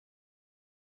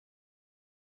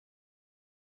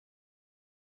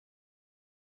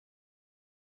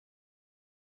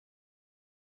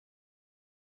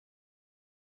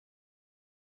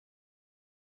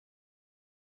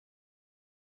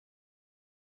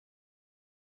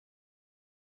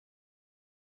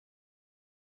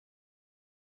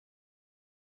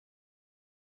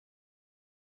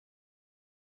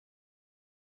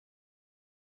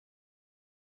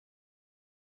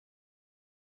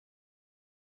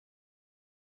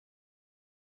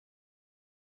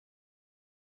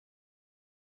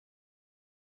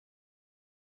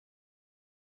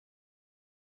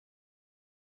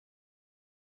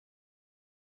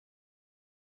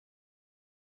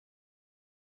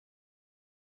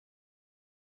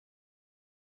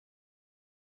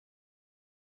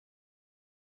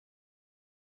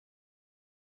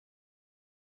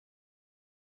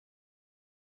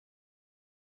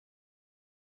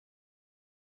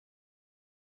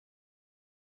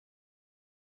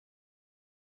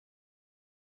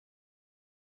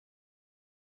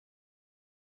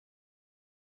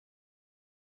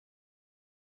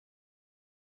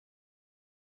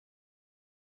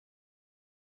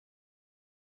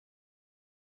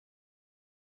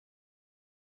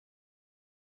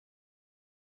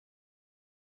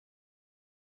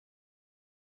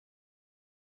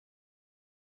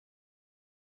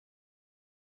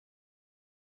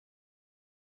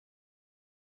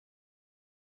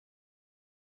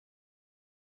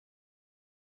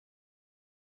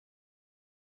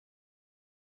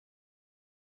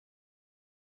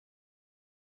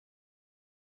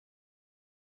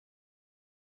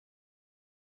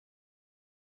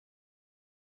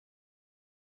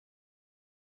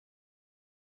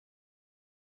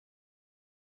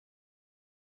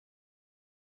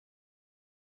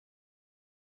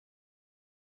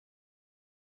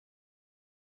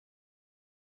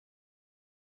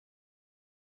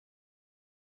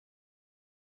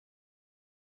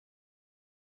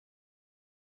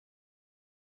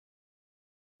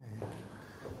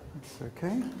That's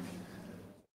okay.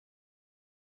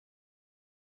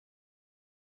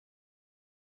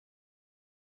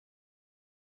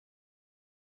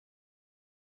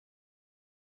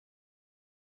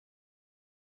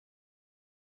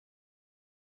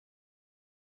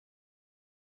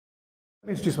 Let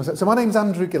me introduce myself. So my name's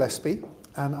Andrew Gillespie,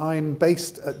 and I'm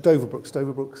based at Doverbrooks.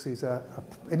 Doverbrooks is an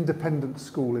independent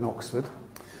school in Oxford,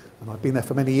 and I've been there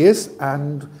for many years,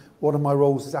 and one of my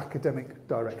roles is academic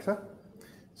director.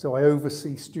 So I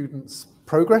oversee students'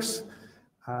 progress,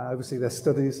 oversee their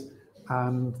studies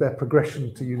and their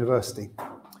progression to university.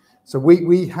 So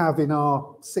we have in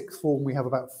our sixth form, we have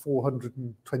about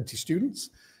 420 students.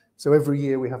 So every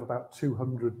year we have about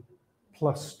 200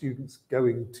 plus students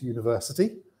going to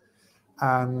university.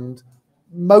 And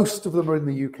most of them are in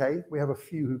the UK. We have a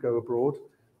few who go abroad,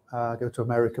 go to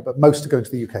America, but most are going to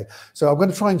the UK. So I'm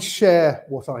going to try and share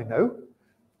what I know.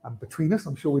 And between us,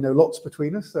 I'm sure we know lots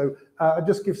between us. So I'll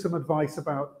just give some advice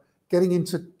about getting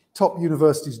into top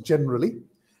universities generally,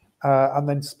 and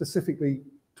then specifically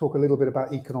talk a little bit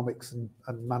about economics and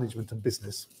management and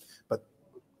business. But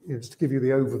just to give you the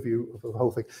overview of the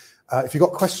whole thing. If you've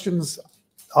got questions,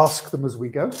 ask them as we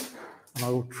go. And I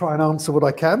will try and answer what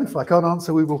I can. If I can't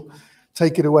answer, we will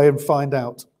take it away and find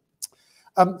out.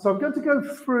 So I'm going to go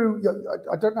through,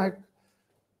 I don't know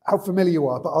how familiar you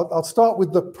are, but I'll start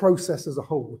with the process as a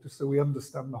whole, just so we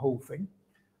understand the whole thing.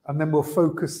 And then we'll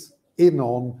focus in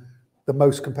on the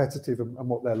most competitive and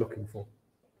what they're looking for.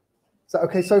 Is that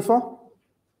okay so far?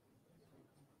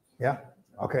 Yeah?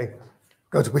 Okay.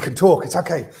 Good. We can talk. It's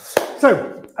okay.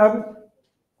 So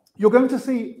you're going to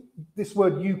see this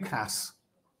word UCAS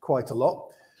quite a lot.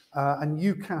 And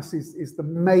UCAS is the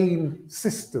main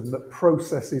system that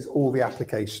processes all the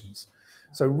applications.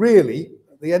 So really,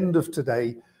 at the end of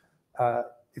today,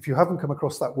 if you haven't come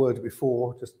across that word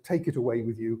before, just take it away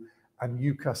with you. And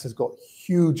UCAS has got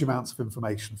huge amounts of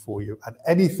information for you. And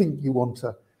anything you want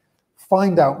to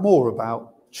find out more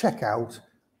about, check out,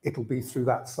 it'll be through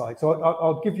that site. So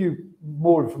I'll give you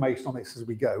more information on this as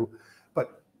we go.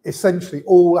 But essentially,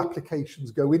 all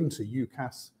applications go into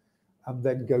UCAS and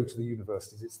then go to the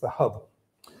universities. It's the hub.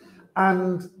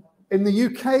 And in the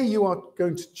UK, you are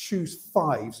going to choose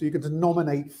 5. So you're going to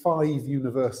nominate 5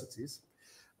 universities.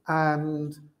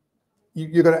 And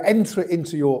you're going to enter it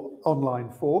into your online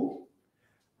form.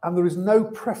 And there is no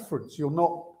preference. You're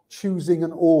not choosing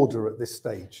an order at this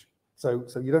stage. So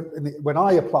you don't, when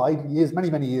I applied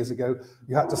many years ago,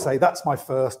 you had to say, that's my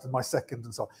first and my second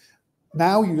and so on.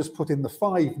 Now you just put in the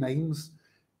 5 names,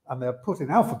 and they're put in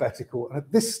alphabetical. And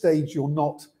at this stage, you're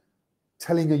not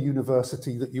telling a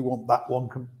university that you want that one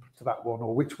to that one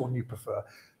or which one you prefer.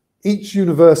 Each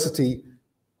university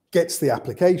gets the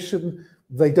application.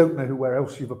 They don't know where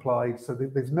else you've applied. So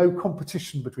there's no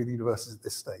competition between the universities at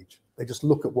this stage. They just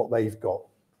look at what they've got.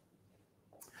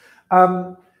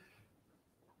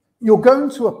 You're going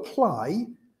to apply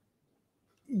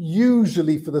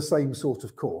usually for the same sort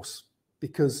of course,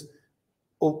 because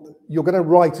you're going to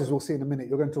write, as we'll see in a minute,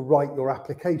 you're going to write your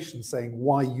application saying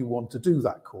why you want to do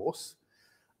that course.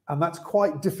 And that's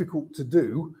quite difficult to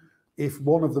do if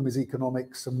one of them is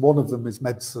economics and one of them is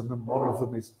medicine and one of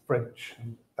them is French.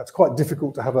 And that's quite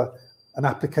difficult to have an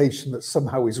application that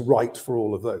somehow is right for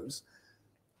all of those.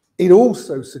 It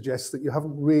also suggests that you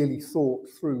haven't really thought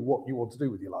through what you want to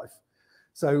do with your life.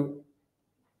 So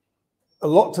a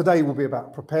lot today will be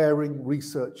about preparing,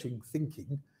 researching,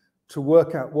 thinking, to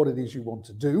work out what it is you want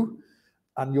to do,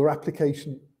 and your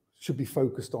application should be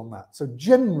focused on that. So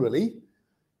generally,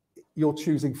 you're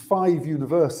choosing 5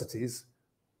 universities,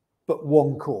 but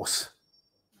 1 course.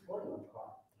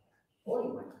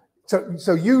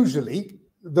 So usually,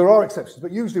 there are exceptions,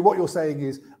 but usually what you're saying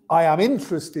is, I am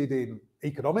interested in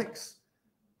economics,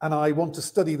 and I want to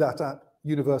study that at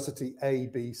university A,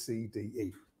 B, C, D,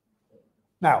 E.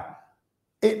 Now,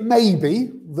 it may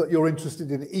be that you're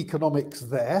interested in economics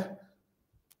there,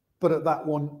 but at that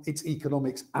one, it's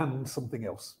economics and something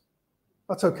else.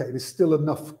 That's okay, there's still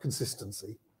enough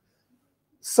consistency.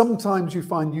 Sometimes you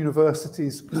find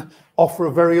universities offer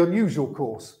a very unusual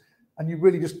course, and you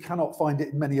really just cannot find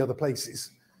it in many other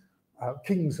places.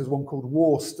 King's has one called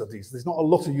War Studies. There's not a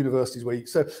lot of universities where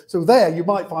so there you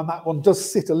might find that one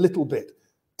does sit a little bit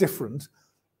different,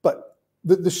 but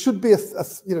there should be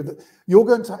you're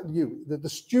going to the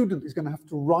student is going to have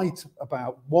to write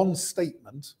about one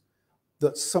statement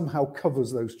that somehow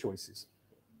covers those choices.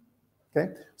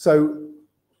 Okay, so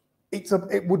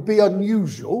it would be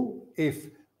unusual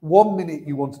if 1 minute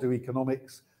you want to do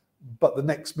economics, but the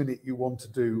next minute you want to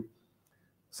do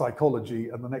psychology,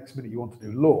 and the next minute you want to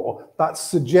do law. That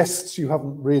suggests you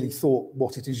haven't really thought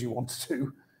what it is you want to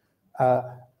do.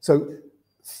 So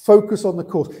focus on the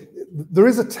course. there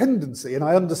is a tendency, and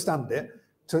I understand it,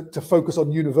 to focus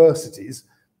on universities.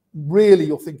 Really,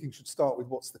 your thinking should start with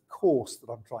what's the course that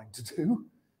I'm trying to do,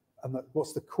 and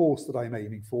what's the course that I'm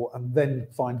aiming for, and then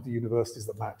find the universities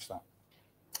that match that.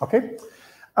 Okay?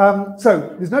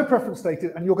 So there's no preference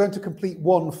stated, and you're going to complete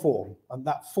one form, and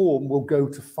that form will go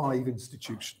to 5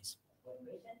 institutions.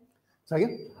 Say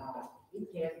again? In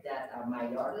case that my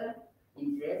daughter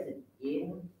interested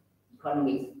in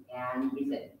economics and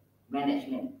business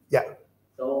management. Yeah.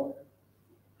 So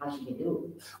how she can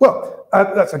do? Well,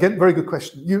 that's again very good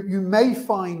question. You may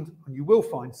find, and you will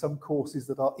find, some courses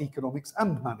that are economics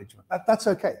and management. That's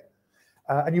okay,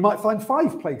 and you might find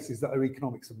 5 places that are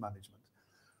economics and management,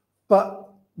 but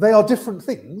they are different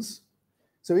things.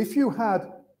 So if you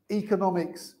had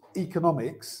economics,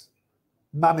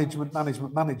 management,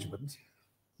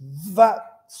 that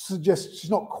suggests she's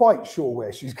not quite sure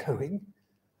where she's going.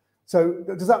 So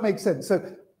does that make sense?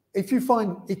 So if you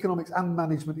find economics and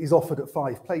management is offered at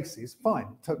 5 places, fine,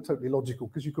 totally logical,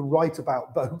 because you can write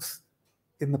about both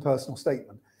in the personal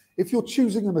statement. If you're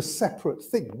choosing them as separate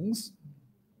things,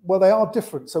 well, they are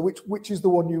different. So which is the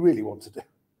one you really want to do?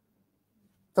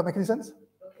 Does that make any sense?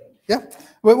 Yeah,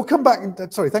 well, we'll come back.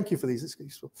 Sorry, thank you for these. It's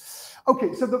useful.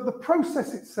 Okay, so the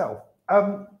process itself.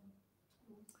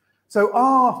 So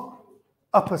our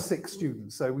upper 6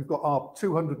 students, so we've got our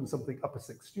 200 and something upper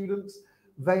 6 students,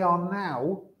 they are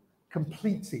now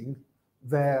completing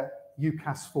their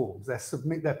UCAS forms.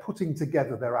 They're putting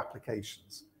together their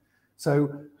applications.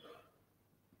 So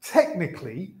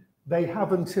technically, they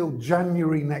have until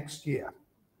January next year,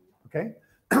 okay?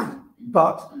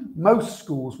 But most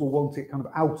schools will want it kind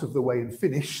of out of the way and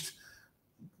finished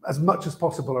as much as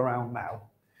possible around now.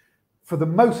 For the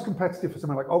most competitive, for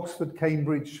something like Oxford,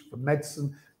 Cambridge, for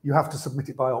medicine, you have to submit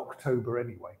it by October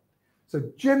anyway. So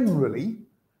generally,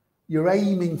 you're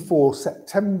aiming for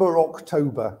September,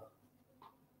 October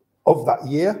of that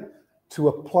year to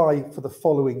apply for the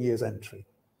following year's entry.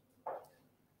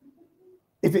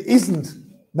 If it isn't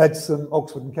medicine,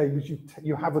 Oxford and Cambridge,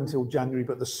 you have until January,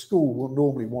 but the school will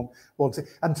normally want it.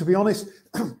 And to be honest,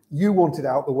 you want it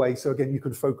out the way, so again, you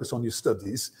can focus on your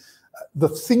studies. The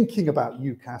thinking about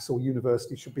UCAS or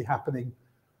university should be happening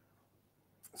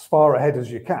as far ahead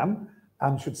as you can,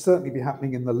 and should certainly be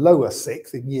happening in the lower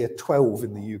 6th, in year 12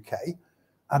 in the UK,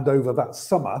 and over that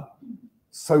summer,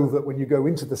 so that when you go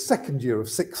into the second year of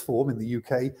 6th form in the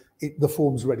UK, the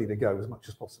form's ready to go as much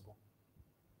as possible.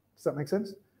 Does that make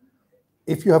sense?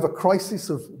 If you have a crisis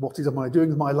of what am I doing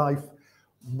with my life,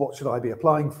 what should I be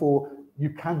applying for,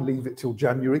 you can leave it till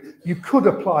January. You could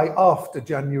apply after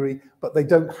January, but they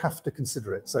don't have to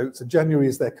consider it. So January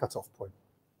is their cut-off point.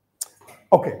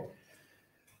 Okay.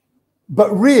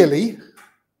 But really,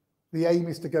 the aim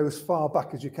is to go as far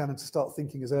back as you can and to start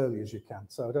thinking as early as you can.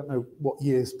 So I don't know what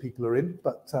years people are in,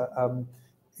 but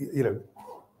you know,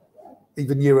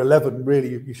 even year 11, really,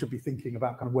 you should be thinking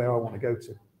about kind of where I want to go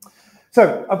to.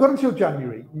 So I've got until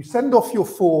January. You send off your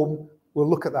form. We'll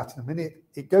look at that in a minute.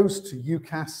 It goes to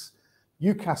UCAS.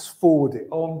 UCAS forward it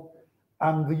on,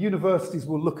 and the universities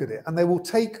will look at it, and they will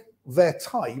take their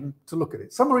time to look at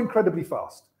it. Some are incredibly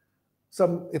fast.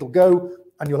 Some it'll go,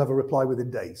 and you'll have a reply within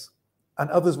days. And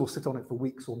others will sit on it for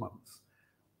weeks or months.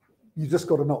 You just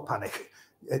got to not panic.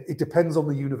 It depends on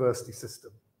the university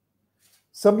system.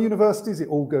 Some universities, it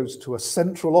all goes to a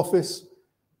central office,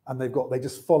 and they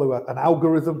just follow an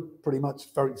algorithm, pretty much.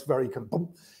 It's very kind of boom.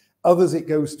 Others, it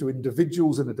goes to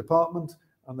individuals in a department,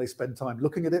 and they spend time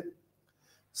looking at it.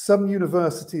 Some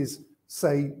universities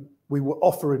say we will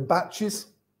offer in batches.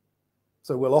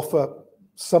 So we'll offer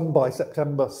some by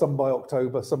September, some by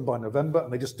October, some by November,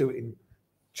 and they just do it in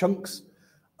chunks.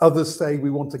 Others say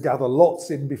we want to gather lots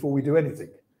in before we do anything.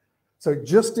 So it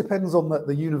just depends on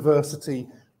the university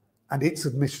and its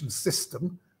admission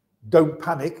system. Don't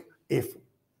panic if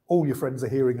all your friends are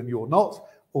hearing and you're not,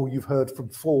 or you've heard from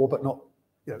 4 but not,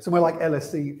 you know, somewhere like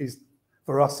LSE is,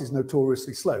 for us, is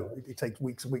notoriously slow. It takes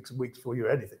weeks and weeks and weeks before you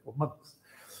hear anything, or months.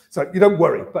 So you don't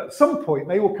worry, but at some point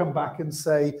they will come back and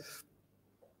say,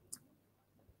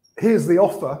 here's the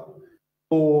offer,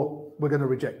 or we're going to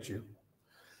reject you.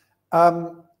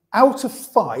 Out of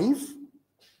 5,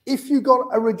 if you got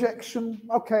a rejection,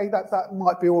 okay, that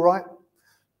might be all right.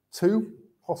 2,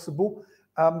 possible.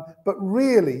 But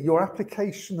really, your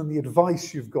application and the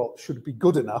advice you've got should be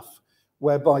good enough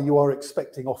whereby you are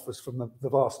expecting offers from the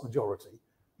vast majority,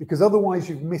 because otherwise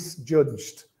you've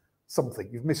misjudged something.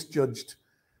 You've misjudged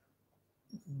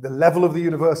the level of the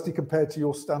university compared to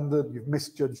your standard. You've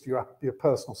misjudged your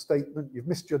personal statement. You've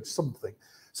misjudged something.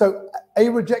 So a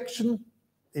rejection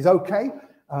is okay.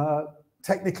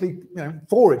 technically,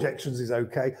 4 ejections is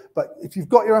okay, but if you've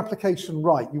got your application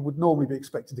right, you would normally be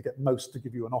expected to get most to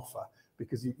give you an offer,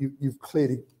 because you've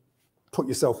clearly put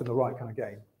yourself in the right kind of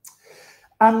game.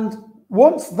 And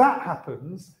once that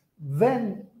happens,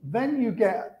 then you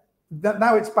get that.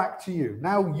 Now it's back to you.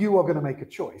 Now you are going to make a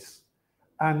choice,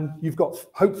 and you've got,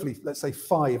 hopefully, let's say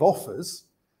 5 offers.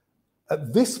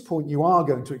 At this point, you are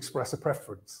going to express a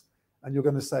preference, and you're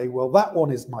going to say, well, that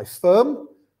one is my firm.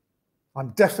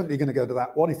 I'm definitely going to go to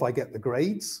that one if I get the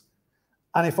grades.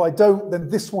 And if I don't, then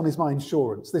this one is my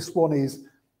insurance. This one is,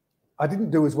 I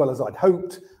didn't do as well as I'd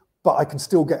hoped, but I can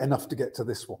still get enough to get to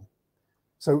this one.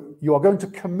 So you are going to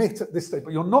commit at this stage,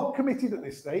 but you're not committed at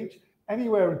this stage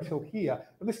anywhere until here.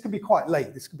 And this can be quite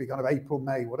late. This can be kind of April,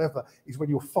 May, whatever, is when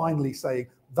you're finally saying,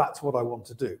 that's what I want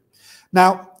to do.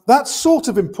 Now, that's sort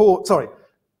of important. Sorry.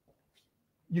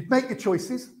 You make your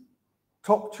choices,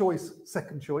 top choice,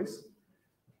 second choice.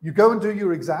 You go and do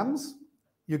your exams.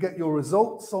 You get your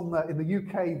results in the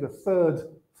UK, the 3rd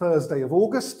Thursday of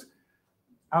August.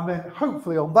 And then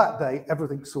hopefully on that day,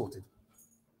 everything's sorted.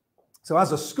 So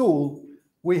as a school,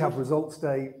 we have results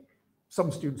day.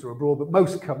 Some students are abroad, but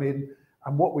most come in.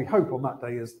 And what we hope on that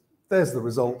day is there's the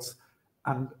results.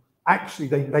 And actually,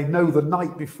 they know the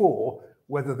night before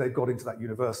whether they've got into that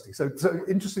university. So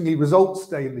interestingly, results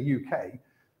day in the UK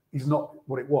is not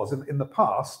what it was. In the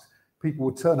past, people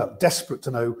would turn up desperate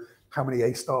to know how many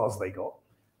A stars they got.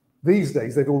 These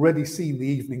days, they've already seen the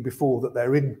evening before that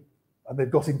they're in, and they've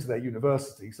got into their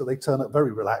university. So they turn up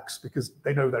very relaxed because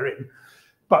they know they're in.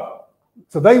 But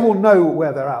so they will know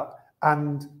where they're at.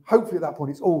 And hopefully at that point,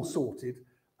 it's all sorted.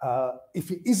 If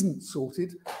it isn't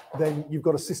sorted, then you've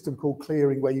got a system called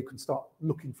clearing where you can start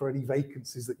looking for any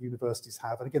vacancies that universities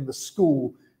have. And again, the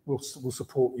school will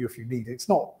support you if you need it. It's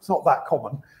not that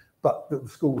common, but the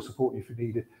school will support you if you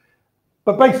need it.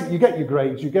 But basically, you get your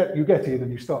grades, you get in,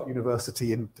 and you start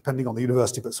university in, depending on the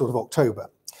university, but sort of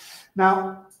October.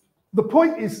 Now, the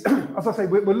point is, as I say,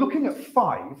 we're looking at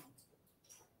 5,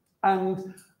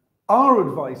 and our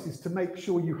advice is to make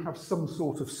sure you have some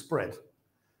sort of spread,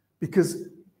 because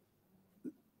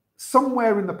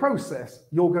somewhere in the process,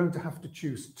 you're going to have to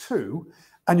choose 2,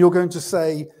 and you're going to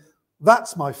say,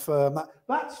 that's my firm.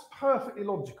 That's perfectly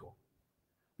logical,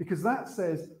 because that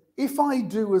says, if I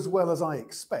do as well as I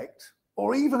expect,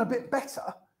 or even a bit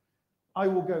better, I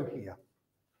will go here.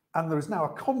 And there is now a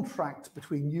contract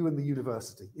between you and the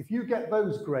university. If you get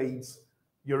those grades,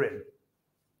 you're in.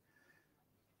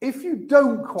 If you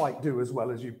don't quite do as well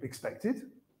as you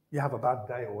expected, you have a bad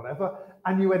day or whatever,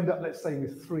 and you end up, let's say,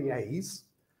 with 3 A's,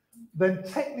 then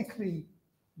technically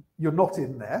you're not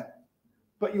in there,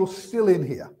 but you're still in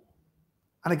here.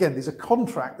 And again, there's a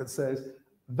contract that says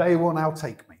they will now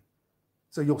take me.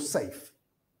 So you're safe.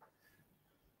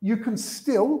 You can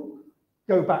still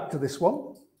go back to this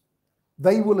one.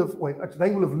 They will have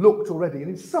looked already, and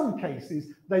in some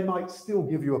cases, they might still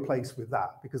give you a place with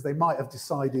that, because they might have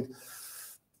decided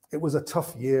it was a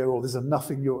tough year, or there's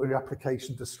enough in your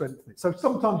application to strengthen it. So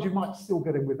sometimes you might still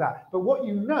get in with that. But what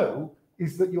you know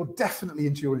is that you're definitely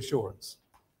into your insurance.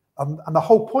 And the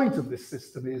whole point of this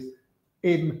system is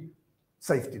in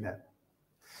safety net.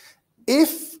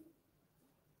 If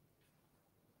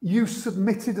you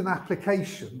submitted an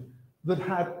application that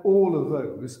had all of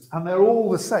those, and they're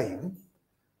all the same,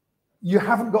 you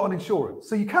haven't got an insurance.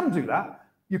 So you can do that.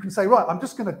 You can say, right, I'm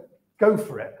just going to go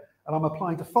for it, and I'm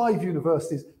applying to 5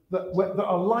 universities that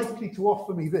are likely to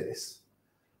offer me this.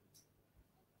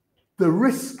 The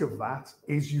risk of that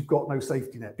is you've got no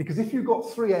safety net, because if you've got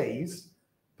 3 A's,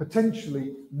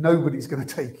 potentially nobody's going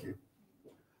to take you.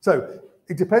 So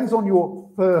it depends on your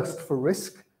thirst for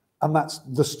risk, and that's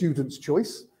the student's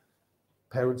choice.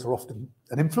 Parents are often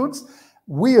an influence.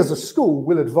 We as a school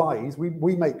will advise,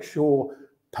 we make sure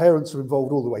parents are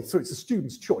involved all the way through. It's a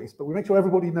student's choice, but we make sure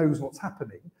everybody knows what's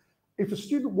happening. If a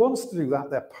student wants to do that,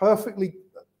 they're perfectly,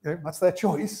 that's their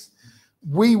choice.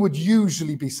 We would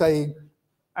usually be saying,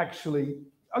 actually,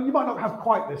 you might not have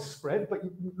quite this spread, but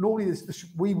normally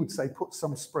we would say put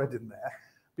some spread in there,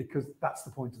 because that's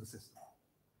the point of the system.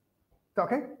 Is that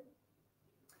okay?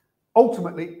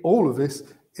 Ultimately, all of this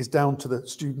is down to the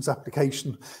student's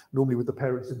application, normally with the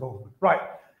parents' involvement. Right.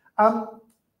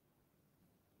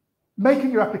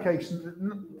 Making your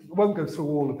application, I won't go through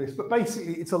all of this, but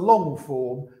basically it's a long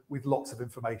form with lots of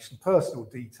information, personal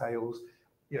details,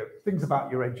 things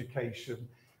about your education.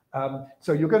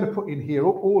 So you're going to put in here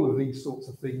all of these sorts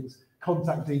of things,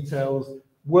 contact details,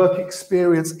 work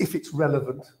experience, if it's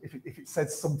relevant, if it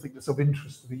says something that's of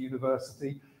interest to the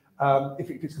university.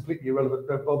 If it's completely irrelevant,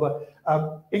 don't bother.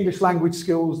 English language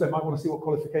skills, they might want to see what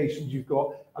qualifications you've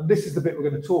got. And this is the bit we're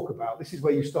going to talk about. This is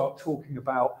where you start talking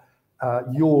about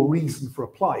your reason for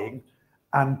applying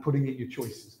and putting in your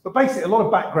choices. But basically, a lot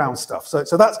of background stuff.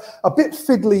 So that's a bit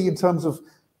fiddly in terms of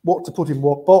what to put in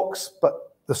what box,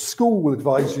 but the school will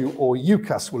advise you, or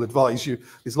UCAS will advise you.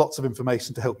 There's lots of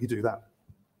information to help you do that.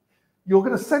 You're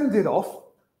going to send it off,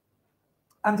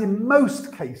 and in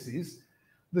most cases,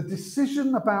 the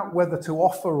decision about whether to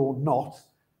offer or not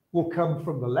will come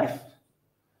from the left.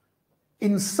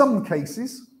 In some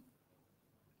cases,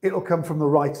 it'll come from the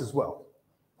right as well.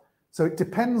 So it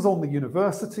depends on the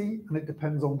university and it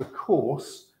depends on the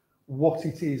course, what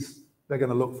it is they're going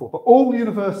to look for. But all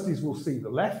universities will see the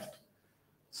left.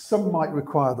 Some might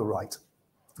require the right.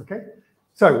 Okay,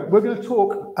 so we're going to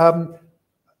talk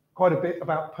quite a bit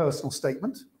about personal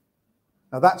statement.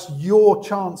 Now that's your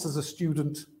chance as a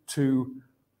student to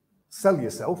sell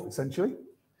yourself, essentially.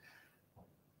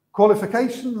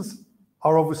 Qualifications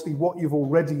are obviously what you've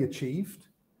already achieved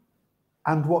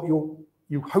and what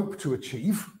you hope to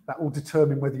achieve. That will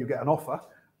determine whether you get an offer,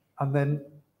 and then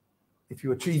if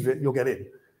you achieve it, you'll get in.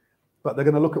 But they're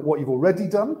going to look at what you've already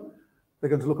done, they're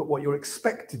going to look at what you're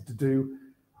expected to do,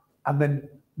 and then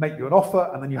make you an offer,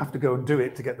 and then you have to go and do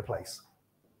it to get the place.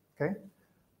 Okay?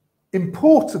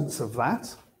 Importance of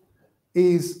that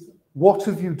is, what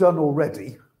have you done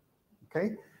already?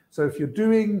 Okay? So if you're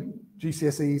doing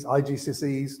GCSEs,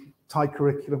 IGCSEs, Thai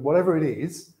curriculum, whatever it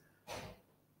is,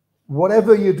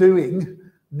 whatever you're doing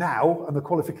now and the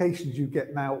qualifications you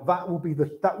get now, that will be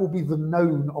the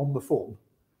known on the form.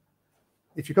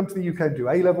 If you come to the UK and do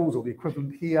A-levels or the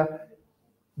equivalent here,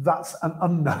 that's an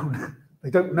unknown. They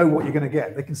don't know what you're going to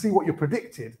get. They can see what you're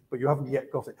predicted, but you haven't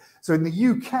yet got it. So in the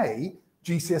UK,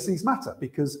 GCSEs matter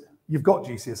because you've got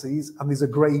GCSEs and there's a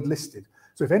grade listed.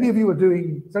 So if any of you are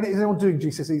doing, is anyone doing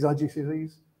GCSEs,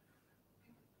 IGCSEs?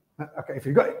 Okay, if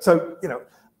you've got it. So, you know,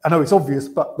 I know it's obvious,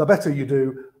 but the better you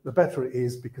do, the better it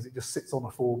is, because it just sits on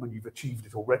a form and you've achieved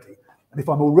it already. And if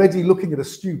I'm already looking at a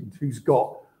student who's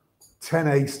got 10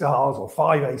 A stars or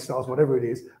 5 A stars, whatever it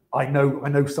is, I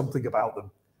know something about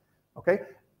them. Okay?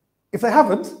 If they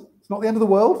haven't, it's not the end of the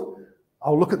world.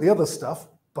 I'll look at the other stuff,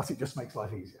 but it just makes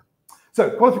life easier.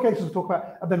 So qualifications we'll talk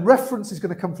about, and then reference is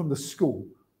going to come from the school.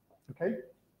 Okay?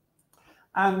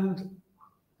 And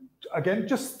again,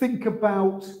 just think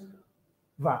about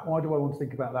that. Why do I want to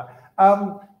think about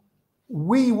that?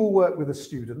 We will work with a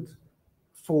student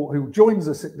who joins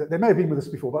us. They may have been with us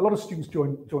before, but a lot of students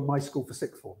join my school for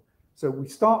sixth form. So we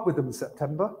start with them in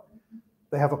September.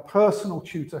 They have a personal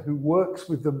tutor who works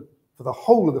with them for the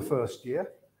whole of the first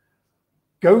year,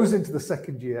 goes into the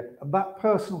second year, and that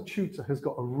personal tutor has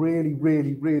got a really,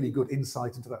 really, really good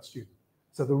insight into that student.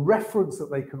 So the reference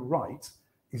that they can write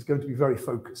is going to be very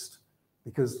focused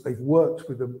because they've worked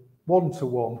with them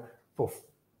one-to-one for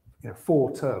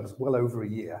 4 terms, well over a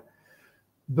year.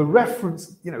 The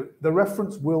reference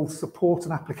will support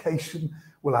an application,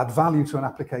 will add value to an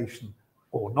application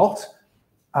or not.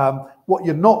 What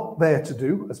you're not there to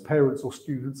do as parents or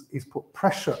students is put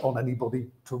pressure on anybody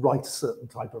to write a certain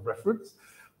type of reference.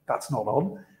 That's not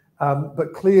on.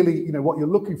 But clearly, what you're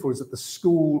looking for is that the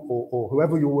school or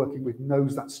whoever you're working with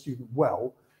knows that student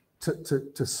well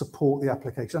to support the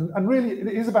application. And really, it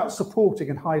is about supporting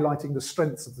and highlighting the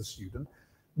strengths of the student,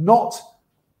 not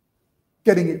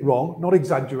getting it wrong, not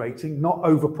exaggerating, not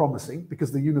over-promising,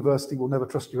 because the university will never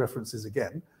trust your references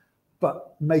again,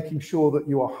 but making sure that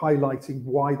you are highlighting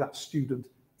why that student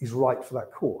is right for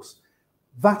that course.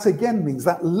 That again means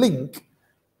that link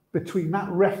between that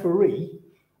referee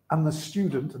and the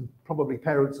student, and probably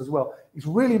parents as well, is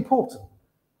really important,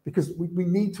 because we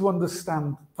need to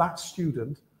understand that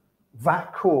student,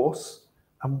 that course,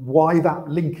 and why that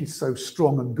link is so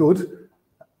strong and good.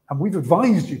 And we've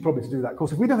advised you probably to do that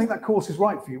course. If we don't think that course is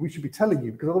right for you, we should be telling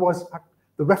you, because otherwise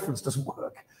the reference doesn't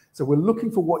work. So we're looking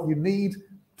for what you need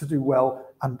to do well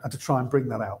and to try and bring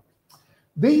that out.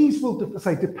 These will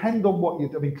depend on what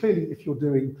I mean, clearly if you're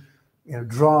doing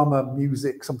drama,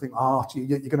 music, something art, you're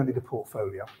going to need a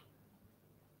portfolio.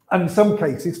 And in some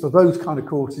cases, for those kind of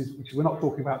courses, which we're not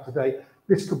talking about today,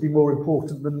 this could be more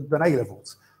important than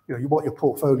A-levels. What your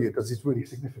portfolio does is really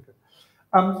significant.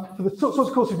 For the sorts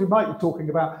of courses we might be talking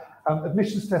about,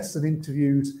 admissions tests and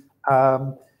interviews,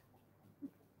 there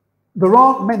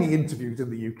aren't many interviews in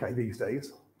the UK these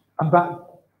days, and that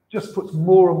just puts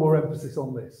more and more emphasis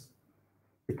on this,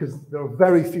 because there are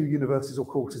very few universities or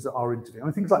courses that are interviewing. I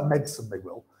mean, things like medicine, they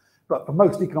will, but for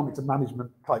most economics and management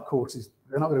type courses,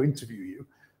 they're not going to interview you.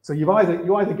 So you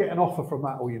either get an offer from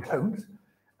that or you don't.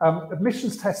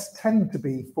 Admissions tests tend to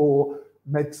be for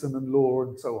medicine and law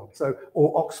and so on,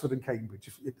 or Oxford and Cambridge.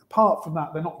 Apart from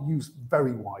that, they're not used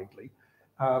very widely.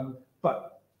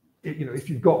 But if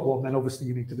you've got one, then obviously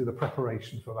you need to do the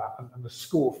preparation for that, and the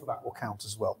score for that will count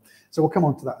as well. So we'll come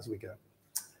on to that as we go.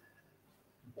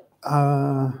 Where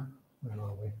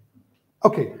are we?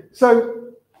 Okay,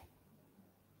 so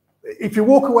if you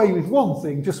walk away with one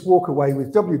thing, just walk away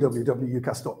with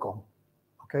www.ucas.com.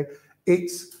 Okay,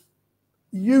 it's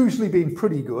usually been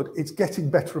pretty good. It's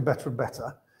getting better and better and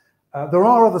better. There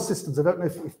are other systems. I don't know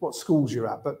if what schools you're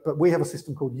at, but we have a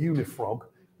system called Unifrog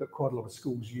that quite a lot of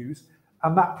schools use,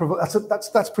 and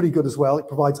that's pretty good as well. It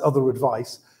provides other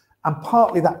advice, and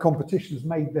partly that competition has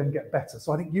made them get better.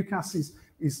 So I think UCAS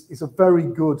is a very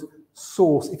good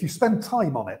source if you spend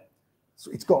time on it.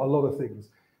 So it's got a lot of things.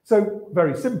 So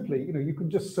very simply, you can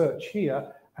just search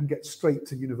here and get straight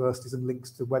to universities and links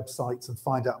to websites and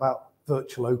find out about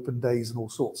virtual open days and all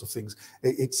sorts of things.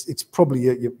 It's probably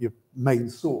your main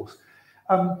source.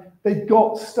 They've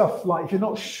got stuff like, if you're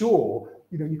not sure,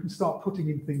 you can start putting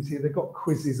in things here. They've got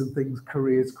quizzes and things,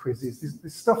 careers quizzes.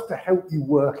 There's stuff to help you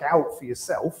work out for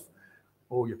yourself,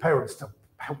 or your parents to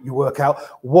help you work out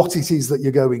what it is that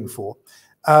you're going for.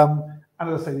 And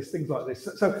as I say, there's things like this.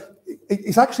 So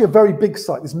it's actually a very big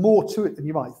site. There's more to it than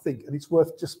you might think, and it's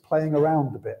worth just playing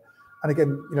around a bit. And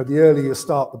again, the earlier you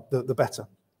start, the better.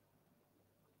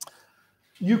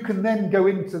 You can then go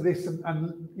into this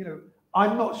and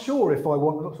I'm not sure if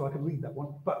I'm not sure I can read that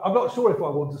one, but I'm not sure if I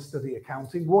want to study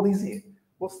accounting. What is it?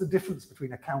 What's the difference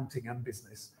between accounting and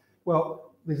business?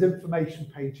 Well, there's information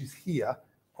pages here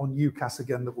on UCAS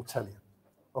again that will tell you.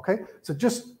 Okay, so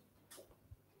just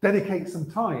dedicate some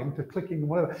time to clicking and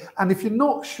whatever. And if you're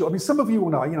not sure, I mean, some of you will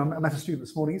know, I met a student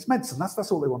this morning, it's medicine,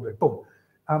 that's all they want to do, boom.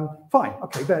 Fine,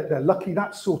 okay, they're lucky,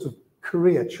 that sort of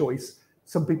career choice,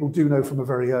 some people do know from a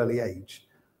very early age.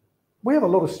 We have a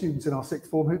lot of students in our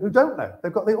sixth form who don't know.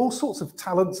 They've got all sorts of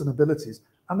talents and abilities,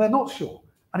 and they're not sure.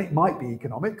 And it might be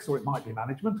economics, or it might be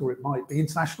management, or it might be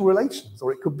international relations,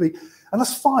 or it could be, and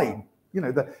that's fine.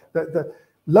 The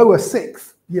lower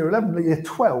sixth, year 11, year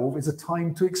 12 is a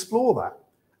time to explore that.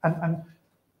 And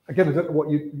again, I don't know what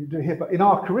you do here, but in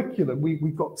our curriculum,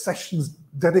 we've got sessions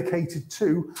dedicated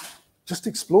to just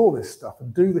explore this stuff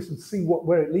and do this and see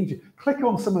where it leads you. Click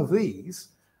on some of these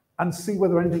and see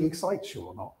whether anything excites you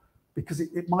or not, because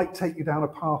it might take you down a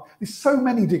path. There's so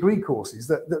many degree courses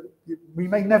that we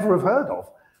may never have heard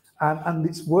of, and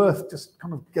it's worth just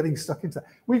kind of getting stuck into.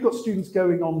 We've got students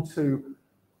going on to,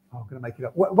 I'm going to make it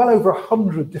up, well over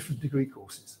 100 different degree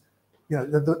courses.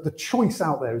 The choice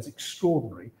out there is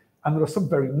extraordinary, and there are some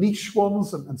very niche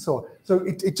ones and so on. So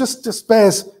it just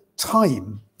bears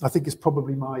time, I think, is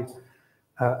probably my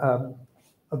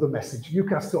other message.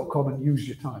 ucas.com and use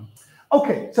your time.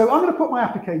 Okay, so I'm going to put my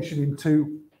application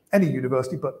into any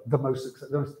university, but the most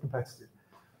competitive.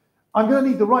 I'm going to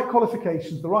need the right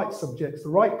qualifications, the right subjects, the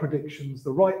right predictions,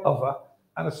 the right other,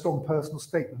 and a strong personal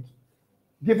statement.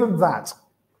 Given that,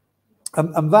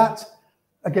 and that,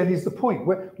 again, is the point.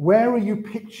 Where are you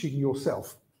pitching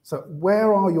yourself? So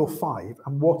where are your five,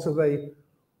 and what are they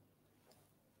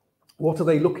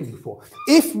looking for?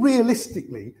 If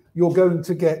realistically you're going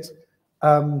to get,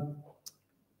 you're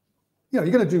going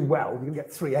to do well, you're going to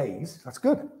get 3 A's, that's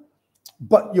good.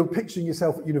 But you're pitching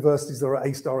yourself at universities that are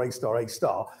A star, A star, A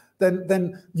star,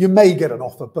 then you may get an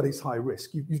offer, but it's high risk.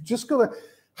 You've just got to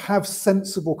have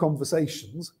sensible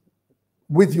conversations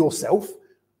with yourself,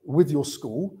 with your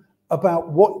school, about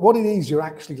what it is you're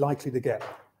actually likely to get.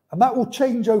 And that will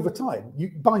change over time.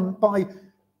 By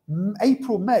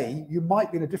April, May, you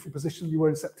might be in a different position than you were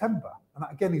in September. And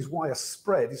that, again, is why a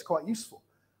spread is quite useful.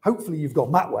 Hopefully you've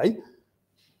gone that way,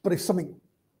 but if something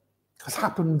has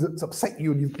happened that's upset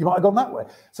you, and you might have gone that way.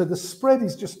 So the spread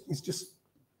is just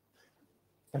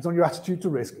depends on your attitude to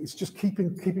risk. It's just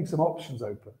keeping some options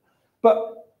open.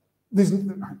 But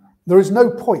there is no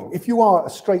point, if you are a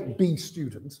straight B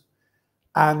student,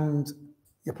 and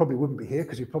you probably wouldn't be here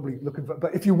because you're probably looking for,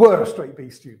 but if you were a straight B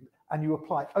student and you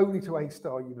apply only to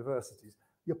A-star universities,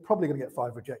 you're probably going to get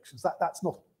 5 rejections. That's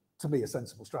not, to me, a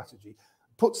sensible strategy.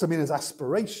 Put some in as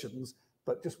aspirations,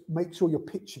 but just make sure you're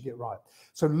pitching it right.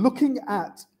 So looking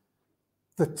at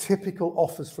the typical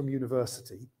offers from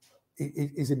university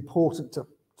is important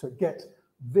to get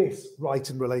this right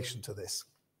in relation to this.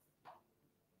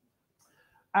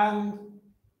 And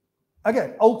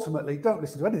again, ultimately, don't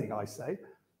listen to anything I say.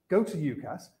 Go to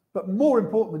UCAS, but more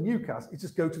important than UCAS is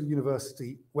just go to the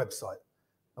university website.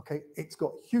 Okay, it's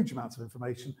got huge amounts of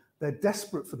information. They're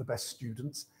desperate for the best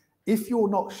students. If you're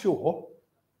not sure,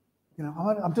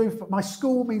 I'm doing, my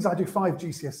school means I do 5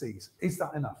 GCSEs. Is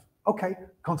that enough? Okay,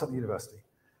 contact the university.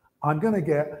 I'm going to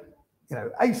get,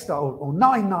 A star or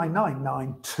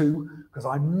 99992 because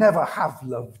I never have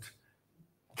loved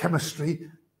chemistry.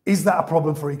 Is that a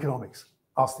problem for economics?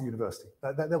 ask the university.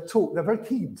 They'll talk, they're very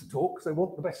keen to talk because they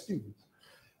want the best students.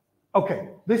 Okay,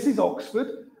 this is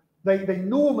Oxford. They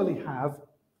normally have,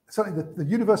 certainly the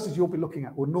universities you'll be looking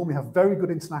at will normally have very good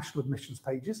international admissions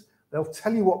pages. They'll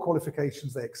tell you what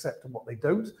qualifications they accept and what they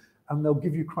don't, and they'll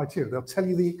give you criteria. They'll tell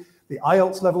you the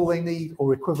IELTS level they need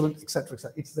or equivalent, etc.,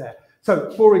 etc. It's there.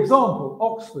 So, for example,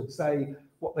 Oxford say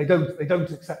what they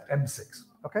don't accept M6.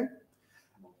 Okay.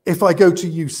 If I go to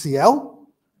UCL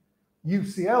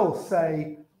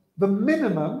say the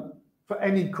minimum for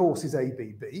any course is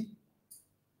ABB.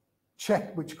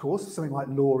 Check which course, something like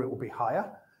law, it will be higher,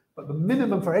 but the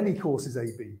minimum for any course is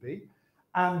ABB,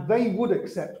 and they would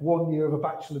accept 1 year of a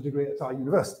bachelor degree at our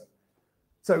university.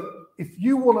 So if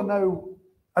you want to know,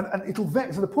 and it'll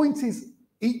vary, so the point is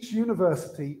each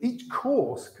university, each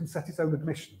course can set its own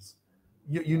admissions.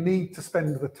 You need to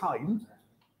spend the time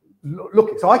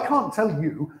looking. So I can't tell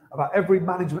you about every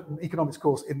management and economics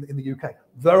course in the UK.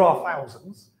 There are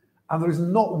thousands, and there is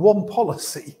not one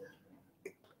policy.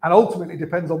 And ultimately, it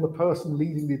depends on the person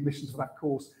leading the admissions for that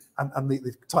course and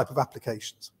the type of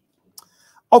applications.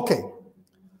 Okay.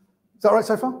 Is that right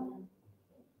so far?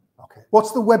 Okay.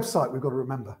 What's the website we've got to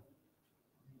remember?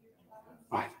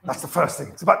 Right. That's the first thing.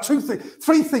 It's about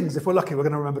three things, if we're lucky, we're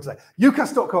going to remember today.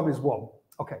 UCAS.com is one.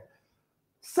 Okay.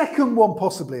 Second one,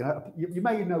 possibly, and you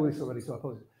may know this already, so I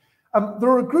apologize.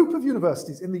 There are a group of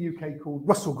universities in the UK called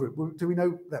Russell Group. Do we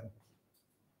know them?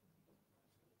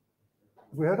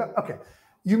 Have we heard that? Okay.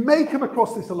 You may come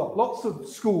across this a lot. Lots of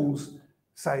schools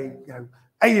say,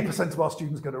 80% of our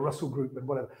students go to Russell Group and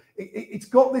whatever. It's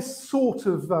got this sort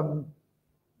of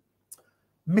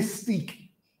mystique.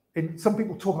 Some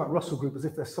people talk about Russell Group as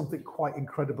if there's something quite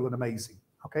incredible and amazing,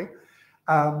 okay?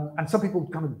 And some people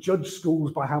kind of judge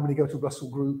schools by how many go to Russell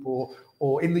Group,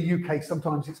 or in the UK,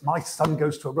 sometimes it's my son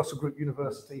goes to a Russell Group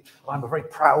university, I'm a very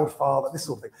proud father, this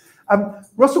sort of thing.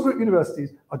 Russell Group universities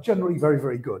are generally very,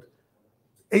 very good.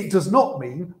 It does not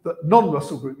mean that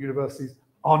non-Russell Group universities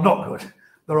are not good.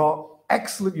 There are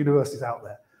excellent universities out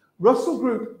there. Russell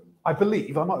Group, I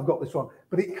believe, I might have got this wrong,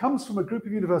 but it comes from a group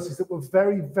of universities that were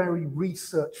very, very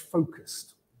research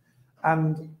focused.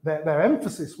 And their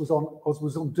emphasis was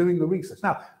on doing the research.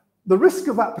 Now, the risk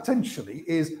of that potentially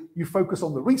is you focus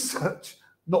on the research,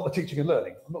 not the teaching and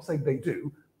learning. I'm not saying they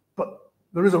do, but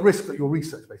there is a risk that you're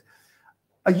research-based.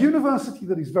 A university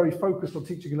that is very focused on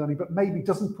teaching and learning, but maybe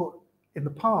didn't put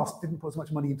as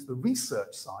much money into the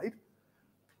research side,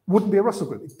 wouldn't be a Russell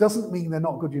Group. It doesn't mean they're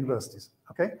not good universities,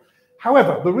 okay?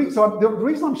 However, the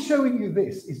reason I'm showing you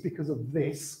this is because of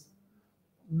this,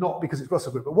 not because it's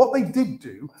Russell Group. But what they did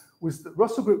do was that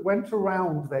Russell Group went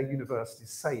around their universities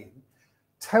saying,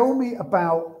 tell me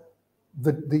about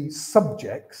the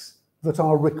subjects that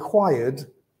are required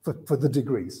for the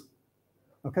degrees,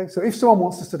 okay? So if someone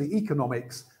wants to study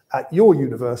economics at your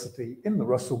university in the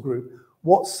Russell Group,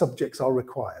 what subjects are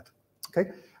required, okay?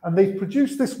 And they've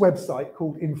produced this website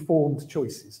called Informed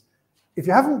Choices. If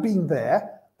you haven't been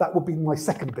there, that would be my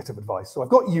second bit of advice. So I've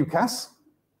got UCAS.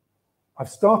 I've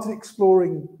started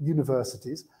exploring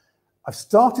universities. I've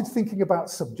started thinking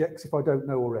about subjects, if I don't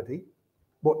know already,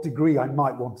 what degree I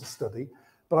might want to study.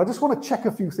 But I just want to check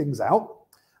a few things out.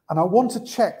 And I want to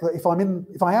check that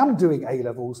if I am doing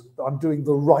A-levels, that I'm doing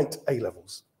the right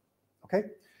A-levels, okay?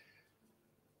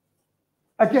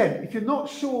 Again, if you're not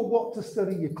sure what to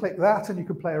study, you click that and you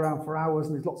can play around for hours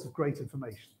and there's lots of great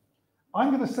information.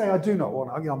 I'm going to say I do not want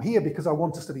to, I'm here because I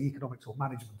want to study economics or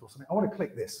management or something. I want to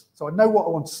click this. So I know what I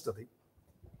want to study.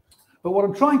 But what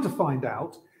I'm trying to find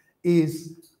out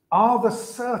is, are there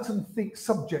certain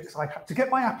subjects I have to get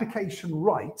my application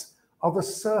right? Are there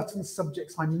certain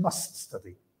subjects I must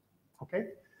study? Okay.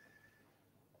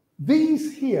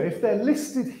 These here, if they're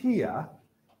listed here,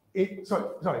 sorry,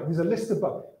 there's a list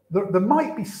above. There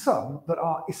might be some that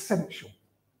are essential.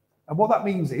 And what that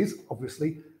means is,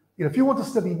 obviously, if you want to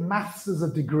study maths as a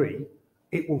degree,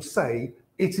 it will say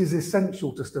it is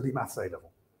essential to study maths A-level,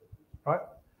 right?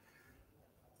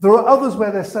 There are others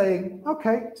where they're saying,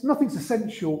 okay, nothing's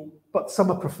essential, but some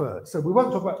are preferred. So we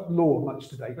won't talk about law much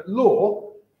today, but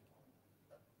law,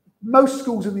 most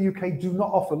schools in the UK do not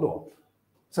offer law.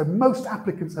 So most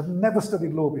applicants have never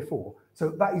studied law before. So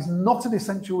that is not an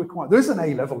essential requirement. There is an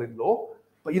A-level in law,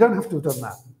 but you don't have to have done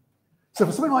that. So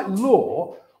for something like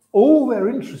law, all they're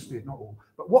interested in, not all,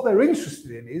 but what they're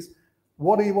interested in is,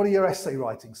 what are your essay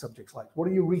writing subjects like? What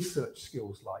are your research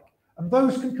skills like? And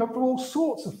those can come from all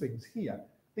sorts of things here.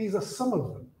 These are some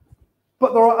of them.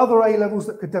 But there are other A-levels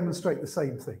that could demonstrate the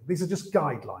same thing. These are just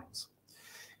guidelines.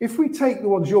 If we take the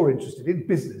ones you're interested in,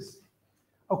 business,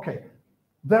 okay,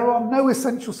 there are no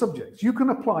essential subjects. You can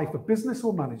apply for business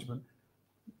or management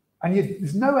and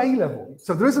there's no A-level.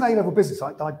 So there is an A-level business.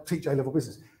 I teach A-level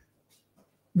business.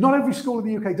 Not every school in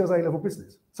the UK does A-level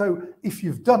business. So if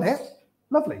you've done it,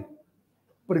 lovely.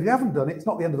 But if you haven't done it, it's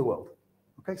not the end of the world.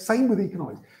 Okay, same with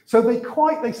economics. So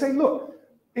they say, look,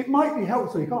 it might be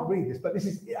helpful, you can't read this, but this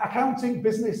is accounting,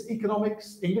 business,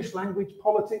 economics, English language,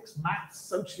 politics, maths,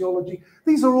 sociology.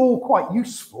 These are all quite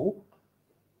useful,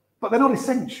 but they're not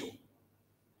essential.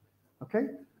 Okay,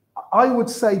 I would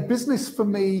say business for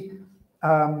me,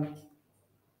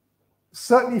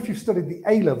 certainly if you've studied the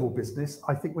A-level business,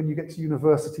 I think when you get to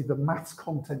university, the maths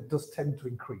content does tend to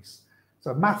increase.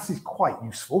 So maths is quite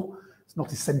useful. It's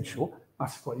not essential.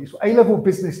 Maths is quite useful. A-level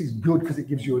business is good because it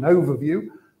gives you an overview.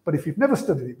 But if you've never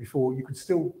studied it before, you can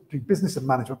still do business and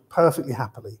management perfectly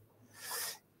happily.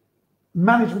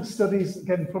 Management studies,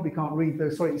 again, probably can't read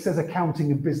those. Sorry, it says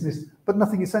accounting and business, but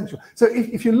nothing essential. So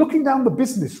if you're looking down the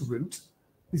business route,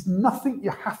 there's nothing you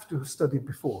have to have studied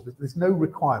before. There's no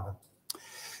requirement.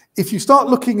 If you start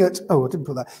looking at, I didn't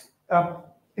put that.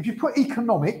 If you put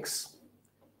economics,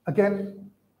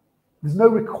 again, there's no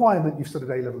requirement you've studied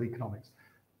A-level economics.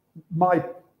 My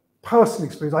personal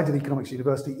experience, I did economics at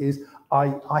university, is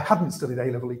I hadn't studied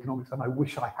A-level economics and I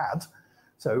wish I had.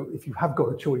 So if you have got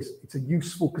a choice, it's a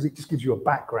useful because it just gives you a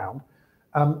background.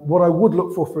 What I would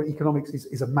look for economics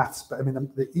is a maths, but I mean,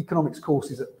 the economics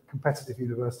courses at competitive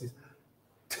universities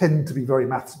tend to be very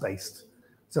maths based.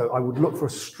 So I would look for a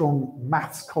strong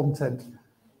maths content,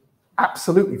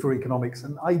 absolutely for economics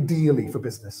and ideally for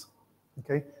business.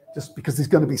 Okay, just because there's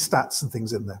going to be stats and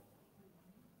things in there.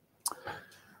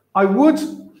 I would,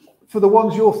 for the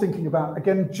ones you're thinking about,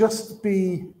 again, just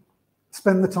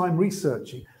spend the time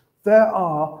researching. There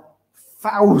are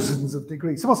thousands of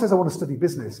degrees. Someone says, I want to study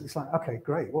business. It's like, okay,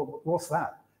 great. What's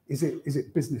that? Is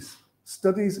it business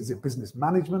studies? Is it business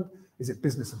management? Is it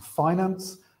business and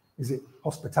finance? Is it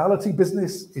hospitality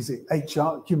business? Is it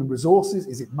HR, human resources?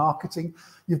 Is it marketing?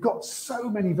 You've got so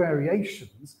many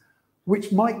variations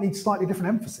which might need slightly different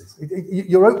emphasis.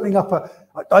 You're opening up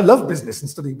I love business and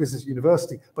studying business at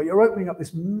university, but you're opening up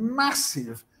this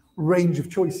massive range of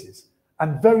choices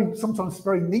and sometimes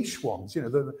very niche ones, you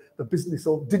know, the business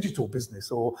or digital business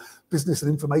or business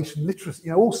and information literacy,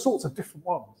 you know, all sorts of different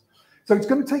ones. So it's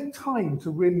going to take time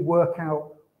to really work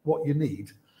out what you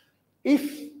need.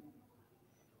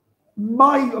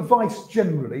 My advice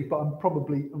generally, but I'm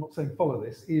not saying follow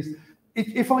this, is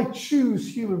if I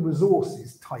choose human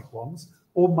resources type ones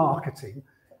or marketing,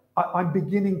 I'm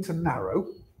beginning to narrow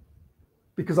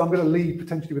because I'm going to leave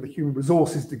potentially with a human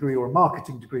resources degree or a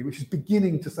marketing degree, which is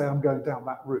beginning to say I'm going down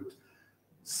that route.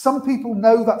 Some people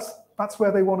know that's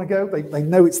where they want to go. They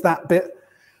know it's that bit.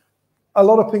 A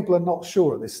lot of people are not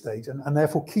sure at this stage, and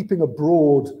therefore keeping a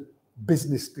broad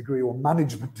business degree or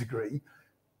management degree,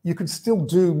 you can still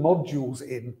do modules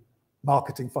in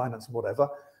marketing, finance, and whatever.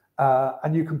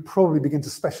 And you can probably begin to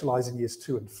specialize in years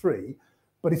 2 and 3.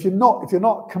 But if you're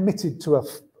not committed to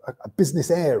a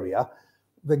business area,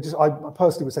 then I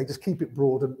personally would say just keep it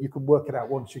broad and you can work it out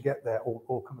once you get there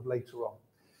or kind of later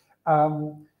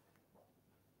on.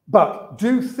 But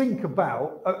do think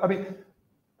about,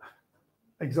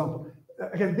 example,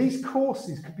 again, these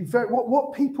courses could be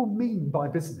what people mean by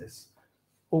business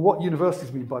or what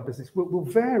universities mean by business will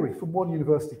vary from one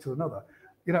university to another.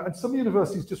 You know, and some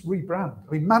universities just rebrand.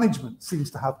 I mean, management seems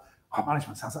to have,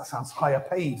 management sounds higher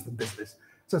paid than business.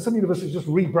 So some universities just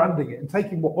rebranding it and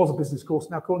taking what was a business course,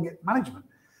 now calling it management.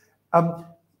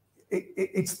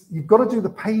 You've got to do the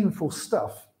painful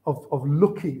stuff of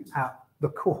looking at the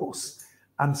course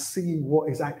and seeing what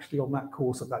is actually on that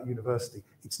course at that university.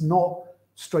 It's not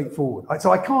straightforward.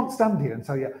 So I can't stand here and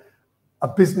tell you a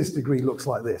business degree looks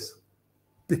like this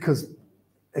because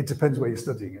it depends where you're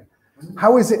studying it.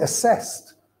 How is it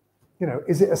assessed? You know,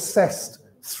 is it assessed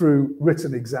through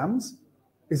written exams?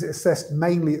 Is it assessed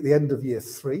mainly at the end of year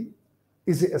 3?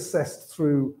 Is it assessed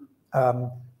through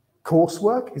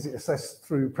coursework? Is it assessed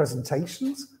through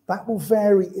presentations? That will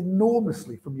vary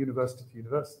enormously from university to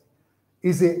university.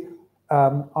 Is it,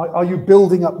 are you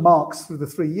building up marks through the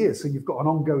 3 years so you've got an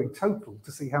ongoing total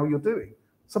to see how you're doing?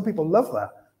 Some people love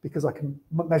that because I can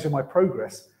measure my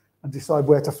progress and decide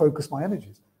where to focus my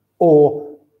energies.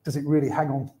 Or does it really hang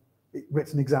on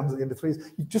written exams at the end of 3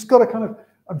 years? You've just got to kind of,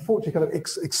 unfortunately, kind of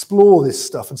explore this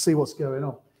stuff and see what's going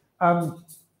on.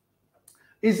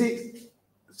 Is it,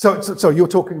 so you're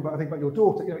talking about, I think, about your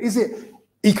daughter, you know, is it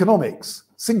economics,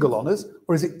 single honours,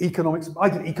 or is it economics? I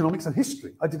did economics and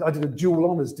history. I did a dual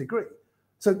honours degree.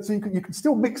 So you can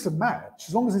still mix and match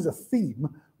as long as there's a theme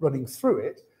running through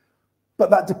it. But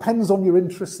that depends on your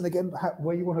interests and again,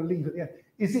 where you want to leave at the end.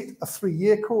 Is it a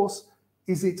 3-year course?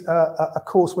 Is it a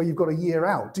course where you've got a year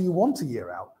out? Do you want a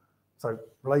year out? So a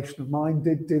relation of mine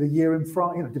did a year in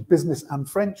France, did business and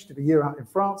French, did a year out in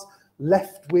France,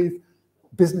 left with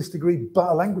business degree but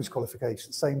a language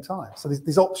qualification, same time. So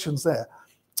there's options there.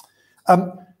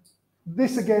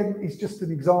 This again is just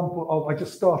an example of, I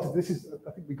just started, this is,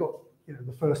 I think we got,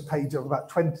 the first page of about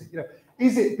 20.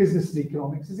 Is it business and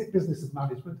economics? Is it business and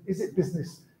management? Is it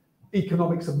business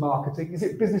economics and marketing? Is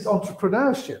it business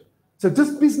entrepreneurship? So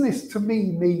does business to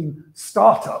me mean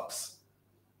startups?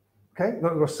 Okay,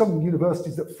 there are some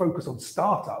universities that focus on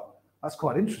startup. That's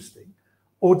quite interesting.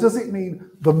 Or does it mean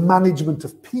the management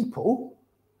of people?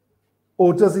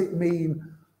 Or does it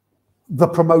mean the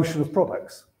promotion of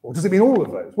products? Or does it mean all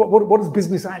of those? What does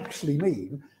business actually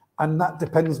mean? And that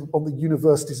depends on the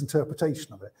university's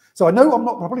interpretation of it. So I know I'm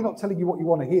probably not telling you what you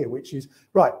want to hear, which is,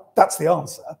 right, that's the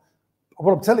answer.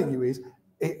 What I'm telling you is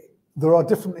there are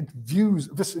different views,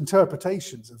 different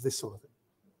interpretations of this sort of thing.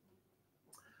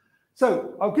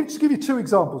 So I'll just give you two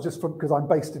examples, just because I'm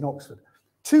based in Oxford.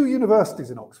 Two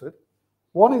universities in Oxford.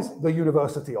 One is the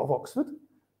University of Oxford.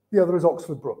 The other is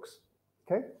Oxford Brookes.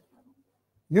 Okay.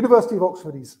 University of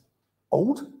Oxford is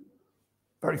old,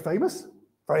 very famous,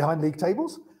 very high in league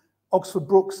tables. Oxford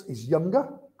Brookes is younger,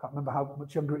 can't remember how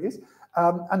much younger it is,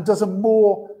 and does a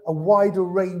wider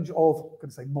range of, I'm going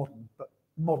to say modern, but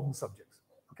modern subjects.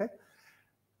 Okay.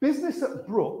 Business at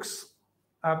Brookes,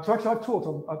 so actually I've taught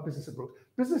on business at Brookes.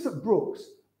 Business at Brookes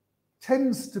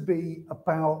tends to be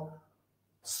about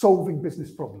solving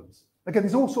business problems. Again,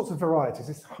 there's all sorts of varieties.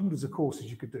 There's hundreds of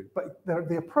courses you could do, but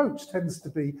the approach tends to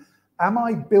be, am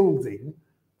I building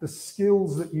the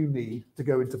skills that you need to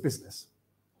go into business?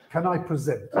 Can I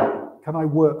present? Can I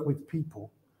work with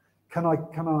people? Can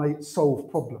I solve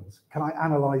problems? Can I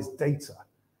analyze data?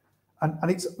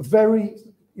 And it's very,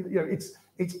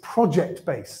 it's project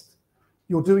based.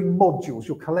 You're doing modules,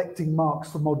 you're collecting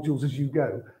marks for modules as you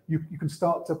go. You can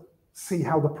start to see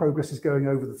how the progress is going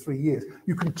over the 3 years.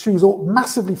 You can choose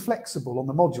massively flexible on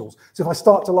the modules. So if I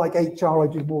start to like HR, I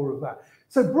do more of that.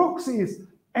 So Brookes is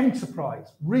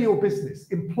enterprise, real business,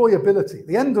 employability. At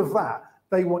the end of that,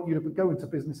 they want you to go into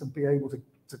business and be able to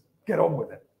get on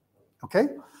with it. Okay?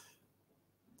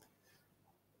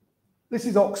 This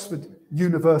is Oxford,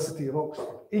 University of Oxford,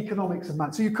 economics and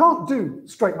management. So you can't do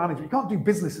straight management. You can't do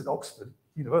business at Oxford,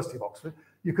 University of Oxford.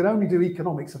 You can only do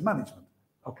economics and management.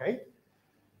 Okay?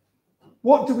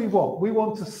 What do we want? We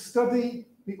want to study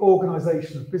the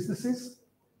organisation of businesses.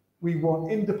 We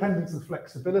want independence and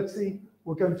flexibility.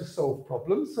 We're going to solve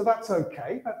problems. So that's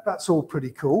okay. That's all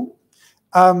pretty cool.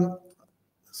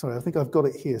 Sorry, I think I've got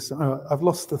it here. So I've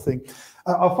lost the thing.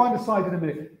 I'll find a slide in a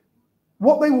minute.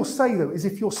 What they will say, though, is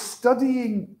if you're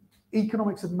studying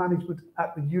economics and management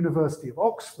at the University of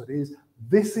Oxford,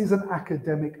 this is an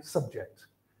academic subject.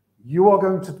 You are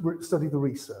going to study the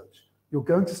research. You're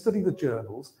going to study the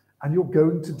journals, and you're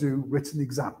going to do written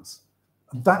exams.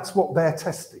 And that's what they're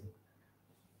testing.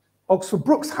 Oxford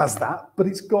Brookes has that, but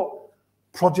it's got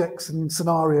projects and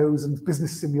scenarios and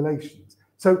business simulations.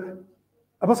 So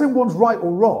I'm not saying one's right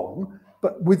or wrong,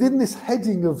 but within this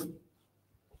heading of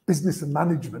business and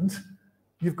management,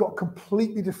 you've got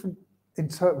completely different,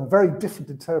 very different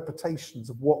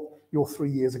interpretations of what your 3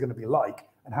 years are going to be like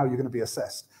and how you're going to be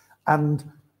assessed. And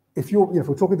if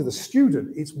we're talking to the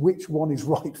student, it's which one is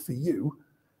right for you.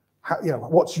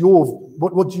 What do you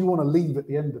want to leave at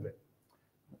the end of it?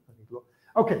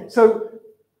 Okay, so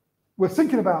we're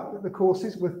thinking about the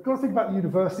courses. We've got to think about the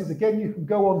universities. Again, you can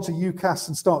go on to UCAS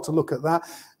and start to look at that.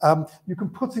 You can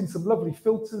put in some lovely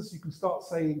filters. You can start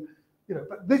saying,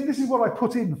 but this is what I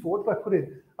put in for. What did I put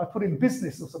in? I put in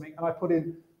business or something, and I put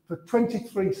in for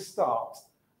 23 start.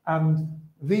 And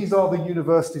these are the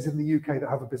universities in the UK that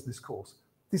have a business course.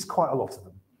 There's quite a lot of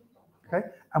them. Okay,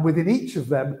 and within each of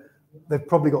them, they've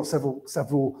probably got several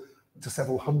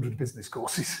hundred business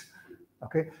courses.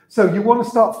 Okay, so you want to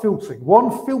start filtering.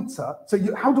 One filter. So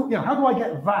how do I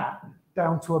get that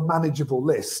down to a manageable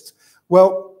list?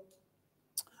 Well,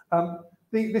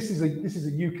 this is a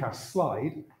UCAS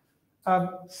slide.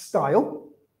 Style.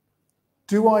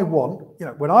 Do I want?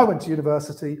 When I went to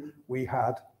university, we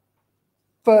had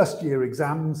first year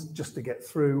exams just to get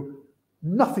through,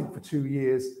 nothing for 2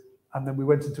 years, and then we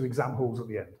went into exam halls at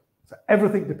the end. So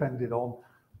everything depended on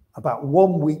about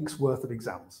 1 week's worth of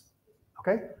exams.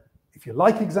 Okay. If you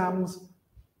like exams,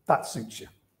 that suits you.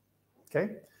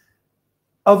 Okay.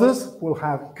 Others will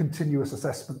have continuous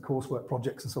assessment, coursework,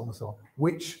 projects, and so on and so on,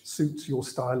 which suits your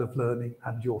style of learning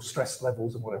and your stress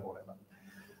levels and whatever.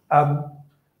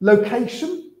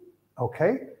 Location.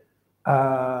 Okay.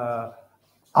 I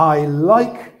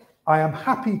am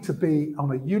happy to be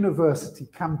on a university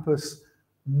campus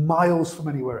miles from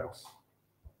anywhere else.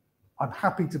 I'm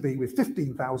happy to be with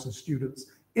 15,000 students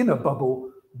in a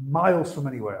bubble, miles from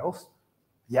anywhere else.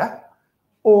 Yeah.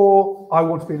 Or I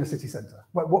want to be in a city centre.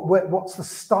 What's the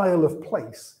style of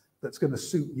place that's going to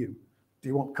suit you? Do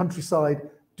you want countryside?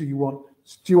 Do you want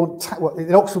well,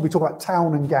 in Oxford we talk about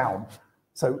town and gown.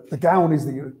 So the gown is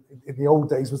in the old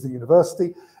days was the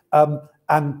university, and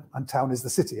town is the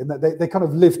city, and they kind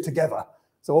of live together.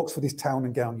 So Oxford is town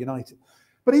and gown united.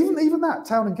 But even that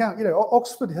town and gown,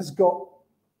 Oxford has got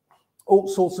all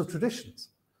sorts of traditions.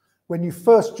 When you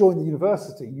first join the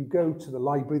university, you go to the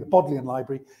library, the Bodleian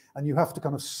Library, and you have to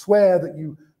kind of swear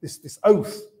that this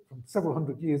oath from several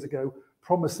hundred years ago,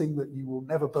 promising that you will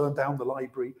never burn down the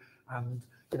library, and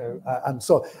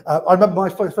so I remember my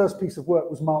first piece of work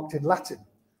was marked in Latin.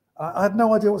 I had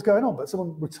no idea what was going on, but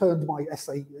someone returned my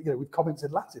essay, with comments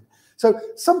in Latin. So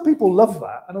some people love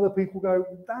that, and other people go,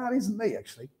 that isn't me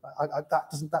actually.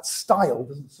 That style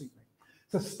doesn't suit me.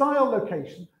 So style,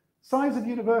 location. Size of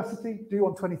university, do you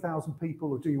want 20,000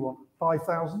 people or do you want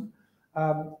 5,000?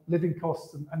 Living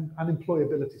costs and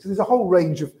employability. So there's a whole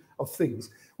range of things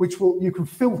which you can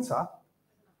filter.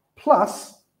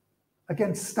 Plus,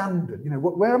 again, standard.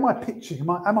 Where am I pitching?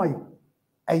 Am I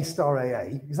A star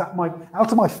AA? Is that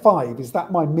out of my 5? Is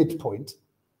that my midpoint,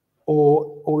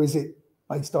 or is it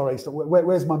A star A star?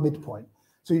 Where's my midpoint?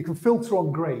 So you can filter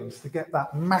on grades to get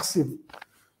that massive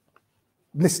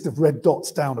list of red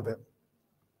dots down a bit.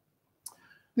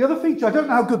 The other feature, I don't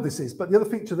know how good this is, but the other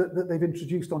feature that they've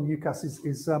introduced on UCAS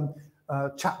is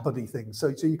chat buddy things. So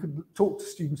you can talk to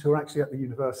students who are actually at the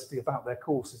university about their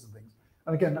courses and things.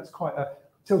 And again, that's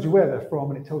tells you where they're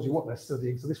from and it tells you what they're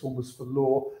studying. So this one was for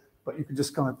law, but you can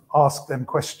just kind of ask them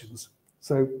questions.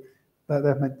 So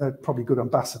they're probably good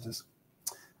ambassadors.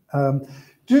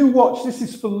 Do watch, this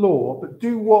is for law, but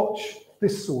do watch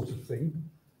this sort of thing.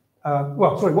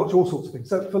 Watch all sorts of things.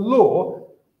 So for law,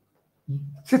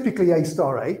 typically A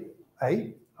star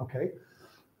A, okay.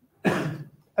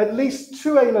 At least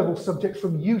 2 A-level subjects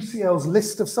from UCL's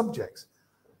list of subjects.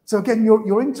 So again,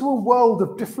 you're into a world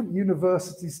of different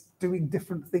universities doing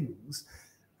different things.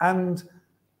 And,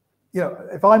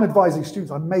 if I'm advising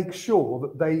students, I make sure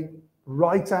that they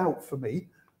write out for me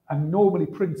and normally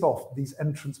print off these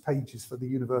entrance pages for the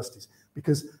universities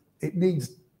because it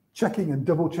needs checking and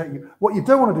double checking. What you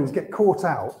don't want to do is get caught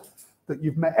out that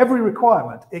you've met every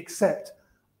requirement except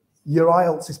your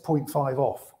IELTS is 0.5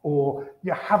 off, or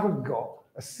you haven't got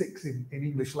a 6 in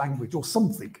English language or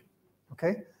something,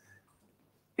 okay?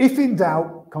 If in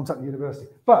doubt, contact the university.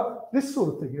 But this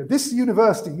sort of thing, this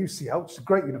university, UCL, which is a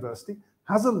great university,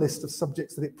 has a list of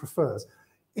subjects that it prefers.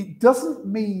 It doesn't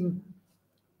mean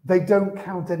they don't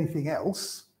count anything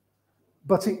else,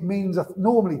 but it means that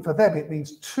normally for them, it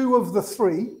means 2 of the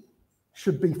 3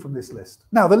 should be from this list.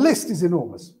 Now, the list is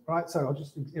enormous, right? So I'll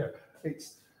just,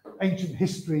 it's ancient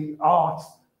history, art,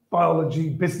 biology,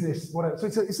 business, whatever. So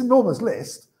it's an enormous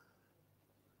list,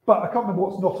 but I can't remember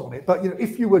what's not on it. But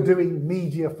if you were doing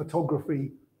media,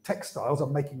 photography, textiles,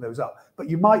 I'm making those up, but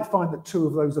you might find that 2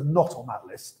 of those are not on that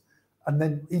list. And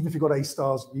then even if you've got A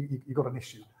stars, you've got an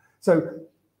issue. So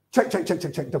check,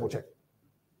 double check.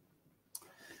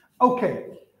 Okay.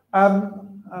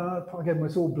 Again,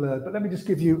 it's all blurred, but let me just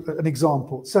give you an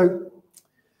example. So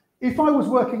if I was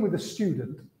working with a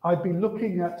student, I'd be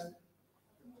looking at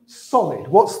solid.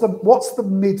 What's the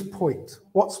midpoint?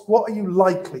 What are you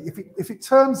likely? If it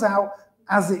turns out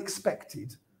as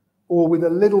expected, or with a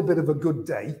little bit of a good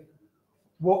day,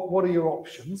 what are your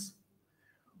options?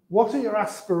 What are your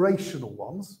aspirational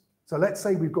ones? So let's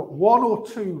say we've got 1 or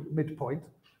 2 midpoint,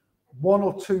 1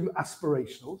 or 2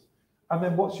 aspirationals, and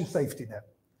then what's your safety net?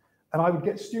 And I would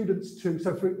get students to,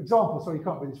 so for example, so you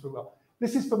can't read this very well.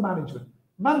 This is for management.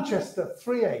 Manchester,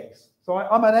 3 A's. So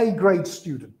I'm an A grade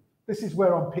student. This is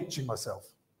where I'm pitching myself.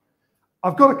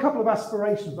 I've got a couple of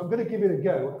aspirations. I'm going to give it a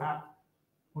go at,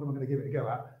 what am I going to give it a go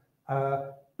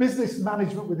at? Business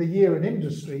management with a year in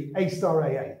industry, A star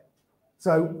AA.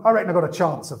 So I reckon I've got a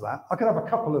chance of that. I could have a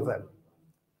couple of them,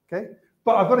 okay?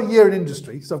 But I've got a year in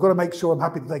industry, so I've got to make sure I'm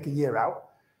happy to take a year out.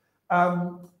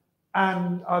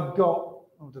 And I've got,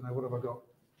 I don't know, what have I got?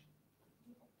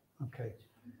 Okay.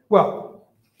 Well,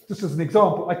 just as an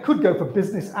example, I could go for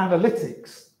business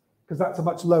analytics because that's a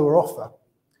much lower offer.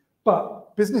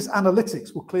 But business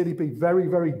analytics will clearly be very,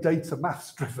 very data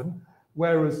maths driven,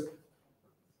 whereas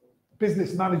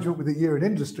business management with a year in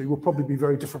industry will probably be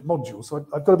very different modules. So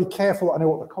I've got to be careful I know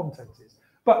what the content is.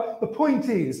 But the point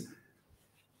is,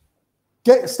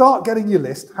 start getting your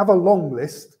list, have a long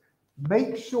list,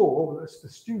 make sure that the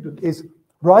student is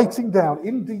writing down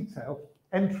in detail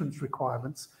entrance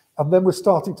requirements, and then we're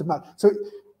starting to match. So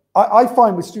I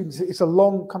find with students, it's a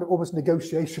long kind of almost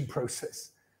negotiation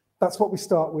process. That's what we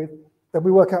start with. Then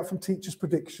we work out from teachers'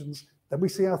 predictions. then we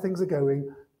see how things are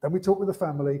going, then we talk with the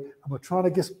family, and we're trying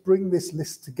to just bring this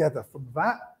list together from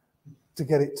that to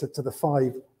get it to the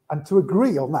 5 and to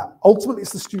agree on that. Ultimately,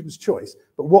 it's the student's choice,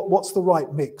 but what's the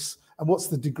right mix and what's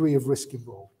the degree of risk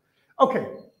involved? Okay.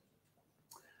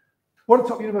 What are the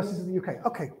top universities in the UK?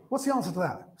 Okay, what's the answer to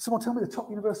that? Someone tell me the top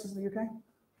universities in the UK?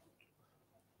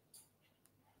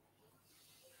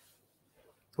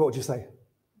 What would you say?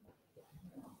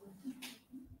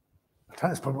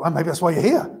 Maybe that's why you're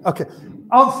here. Okay.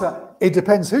 Answer, it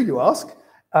depends who you ask.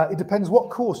 It depends what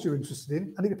course you're interested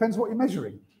in, and it depends what you're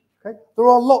measuring. Okay. There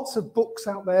are lots of books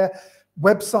out there,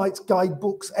 websites,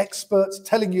 guidebooks, experts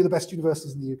telling you the best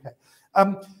universities in the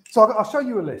UK. So I'll show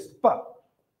you a list, but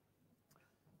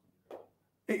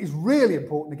it is really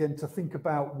important, again, to think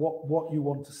about what you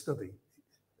want to study.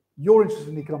 You're interested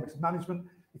in economics and management.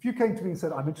 If you came to me and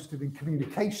said, I'm interested in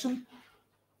communication,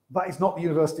 that is not the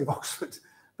University of Oxford.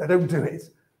 They don't do it.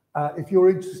 If you're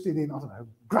interested in, I don't know,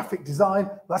 graphic design,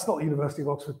 that's not the University of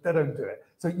Oxford. They don't do it.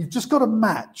 So you've just got to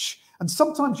match. And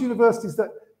sometimes universities that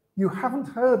you haven't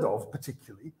heard of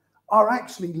particularly are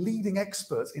actually leading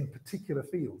experts in particular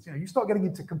fields. You know, you start getting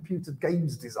into computer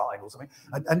games design or something,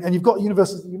 and you've got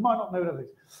universities that you might not know that.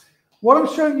 What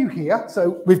I'm showing you here,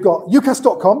 so we've got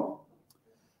UCAS.com,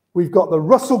 we've got the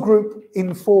Russell Group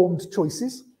Informed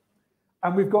Choices,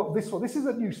 and we've got this one. This is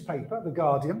a newspaper, The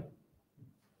Guardian,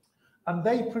 and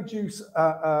they produce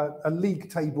a league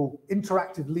table,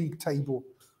 interactive league table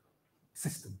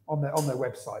system on their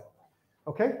website.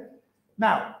 Okay?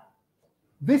 Now,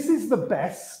 this is the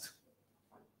best.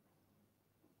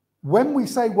 When we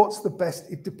say what's the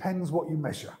best, it depends what you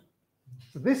measure.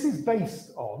 So this is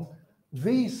based on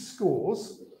these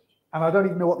scores, and I don't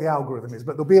even know what the algorithm is,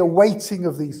 but there'll be a weighting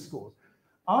of these scores.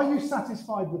 Are you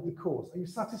satisfied with the course? Are you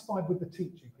satisfied with the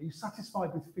teaching? Are you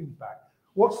satisfied with feedback?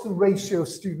 What's the ratio of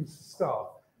students to staff?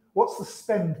 What's the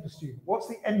spend per student? What's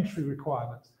the entry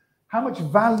requirements? How much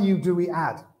value do we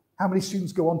add? How many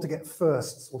students go on to get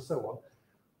firsts or so on?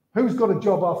 Who's got a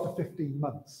job after 15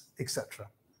 months, etc.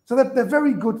 So they're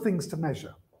very good things to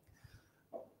measure.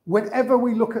 Whenever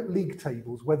we look at league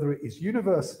tables, whether it is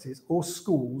universities or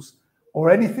schools or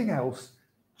anything else,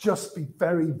 just be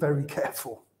very, very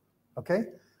careful, okay?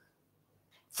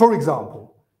 For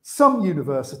example, some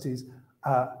universities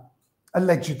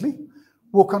allegedly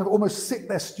will kind of almost sit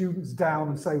their students down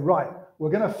and say, right,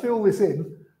 we're going to fill this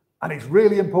in, and it's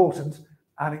really important,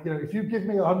 and you know, if you give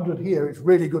me 100 here, it's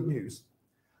really good news.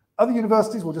 Other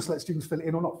universities will just let students fill it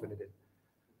in or not fill it in.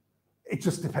 It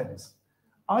just depends.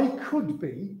 I could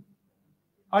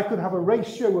have a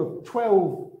ratio of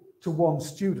 12 to 1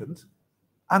 student,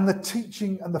 and the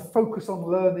teaching and the focus on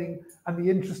learning and the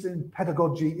interest in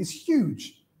pedagogy is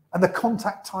huge, and the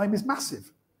contact time is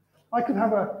massive. I could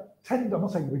have a 10, I'm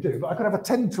not saying we do, but I could have a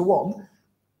 10 to 1,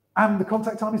 and the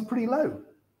contact time is pretty low.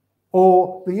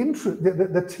 Or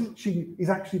the teaching is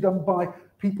actually done by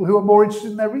people who are more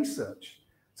interested in their research.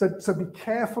 So be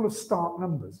careful of stark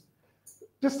numbers.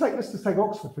 Let's just take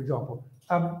Oxford, for example.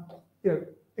 You know,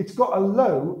 it's got a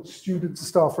low student to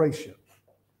staff ratio.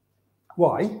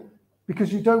 Why?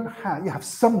 Because you have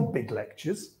some big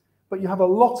lectures, but you have a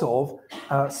lot of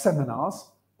seminars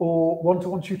or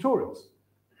one-to-one tutorials.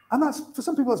 And that's, for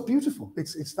some people, that's beautiful.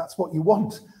 That's what you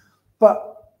want.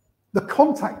 But the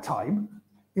contact time,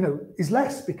 you know, is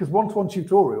less because one-to-one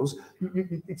tutorials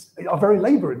are very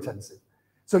labor intensive.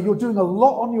 So you're doing a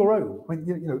lot on your own. I mean,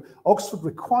 you know, Oxford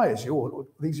requires you, or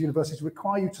these universities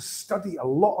require you to study a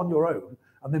lot on your own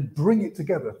and then bring it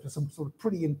together for some sort of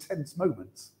pretty intense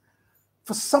moments.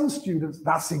 For some students,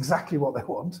 that's exactly what they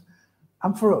want.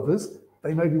 And for others,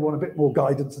 they maybe want a bit more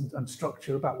guidance and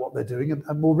structure about what they're doing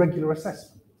and more regular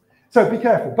assessment. So be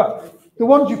careful. But the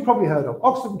ones you've probably heard of,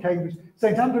 Oxford and Cambridge,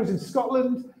 St Andrews in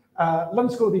Scotland, London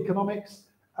School of Economics.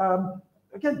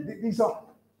 Again, these are...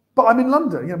 But I'm in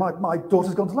London, you know, my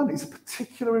daughter's gone to London. It's a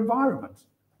particular environment.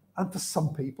 And for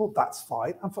some people, that's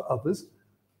fine. And for others,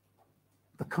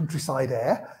 the countryside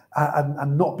air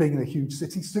and not being in a huge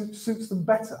city suits them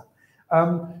better.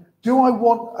 Do I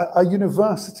want a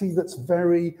university that's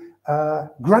very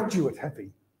graduate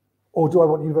heavy? Or do I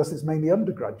want universities mainly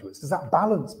undergraduates? Does that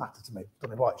balance matter to me? I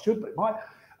don't know why it should, but it might.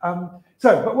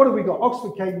 But what have we got?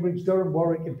 Oxford, Cambridge, Durham,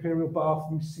 Warwick, Imperial, Bath,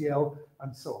 UCL,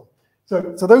 and so on.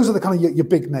 So those are the kind of your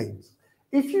big names.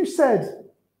 If you said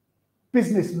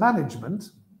business management,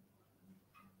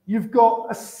 you've got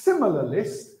a similar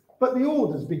list, but the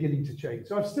order's beginning to change.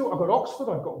 So I've got Oxford,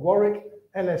 I've got Warwick,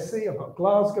 LSE, I've got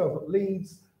Glasgow, I've got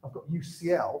Leeds, I've got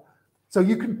UCL. So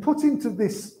you can put into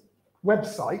this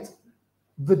website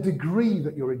the degree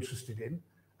that you're interested in,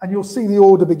 and you'll see the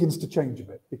order begins to change a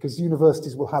bit because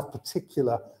universities will have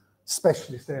particular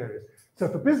specialist areas. So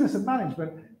for business and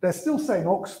management, they're still saying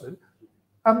Oxford,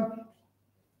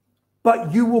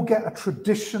 but you will get a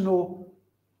traditional,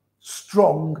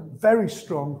 strong, very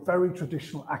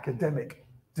traditional academic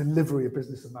delivery of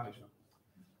business and management.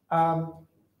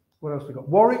 What else we got?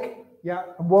 Warwick, yeah,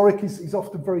 and Warwick is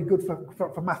often very good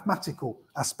for mathematical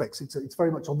aspects. It's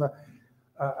very much on the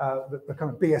kind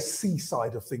of BSc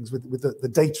side of things with the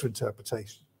data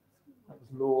interpretation. That was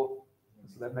law,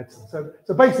 that's medicine.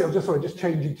 So basically, I'm just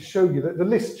changing to show you that the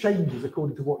list changes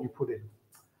according to what you put in.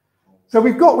 So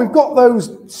we've got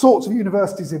those sorts of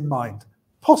universities in mind.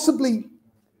 Possibly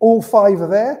all 5 are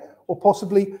there, or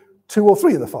possibly 2 or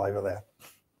 3 of the 5 are there.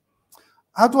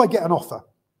 How do I get an offer?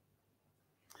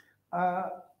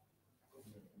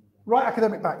 Right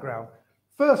academic background.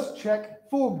 First check,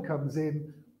 form comes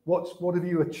in. What have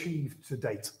you achieved to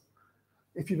date?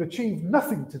 If you've achieved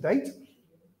nothing to date,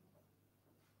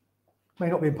 may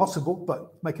not be impossible,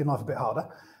 but making life a bit harder.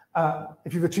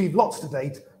 If you've achieved lots to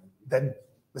date, then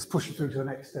let's push you through to the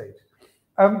next stage.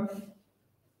 Have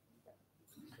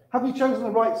you chosen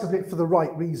the right subject for the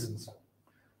right reasons?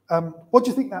 What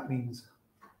do you think that means?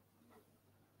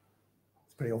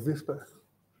 It's pretty obvious, but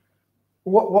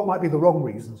what might be the wrong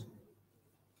reasons?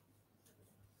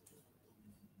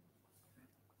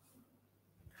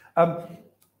 I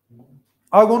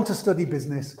want to study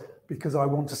business because I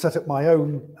want to set up my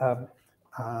own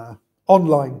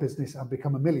online business and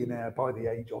become a millionaire by the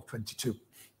age of 22.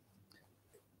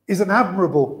 Is an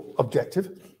admirable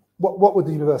objective. What would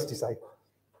the university say?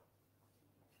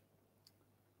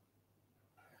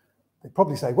 They'd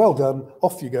probably say, well done,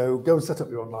 off you go and set up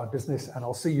your online business, and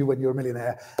I'll see you when you're a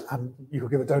millionaire and you can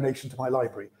give a donation to my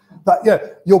library. But yeah,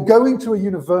 you're going to a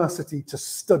university to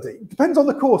study. It depends on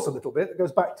the course a little bit, it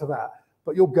goes back to that,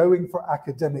 but you're going for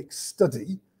academic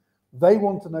study. They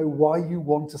want to know why you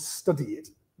want to study it,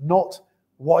 not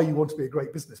why you want to be a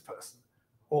great business person.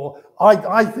 Or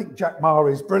I think Jack Ma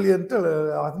is brilliant,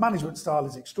 management style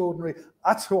is extraordinary,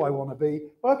 that's who I want to be.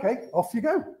 Well, okay, off you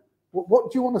go.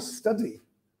 What do you want to study?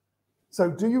 So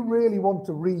do you really want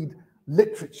to read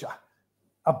literature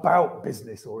about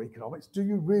business or economics? Do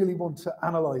you really want to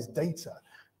analyze data?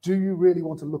 Do you really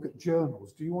want to look at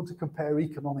journals? Do you want to compare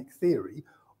economic theory,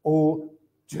 or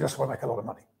do you just want to make a lot of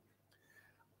money?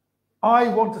 I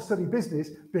want to study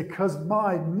business because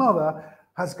my mother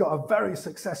has got a very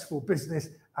successful business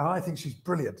and I think she's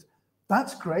brilliant.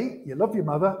 That's great. You love your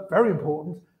mother, very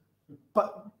important.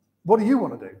 But what do you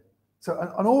want to do? So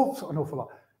an awful lot.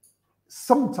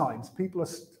 Sometimes people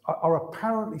are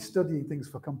apparently studying things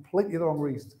for completely the wrong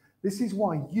reasons. This is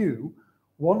why you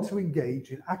want to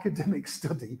engage in academic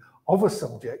study of a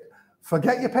subject.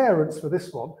 Forget your parents for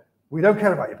this one. We don't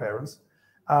care about your parents.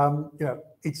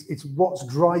 It's what's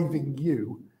driving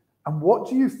you. And what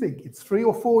do you think in 3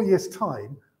 or 4 years'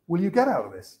 time will you get out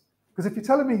of this? Because if you're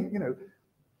telling me,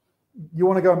 you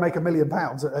want to go and make £1 million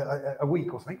a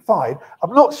week or something, fine.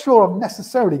 I'm not sure I'm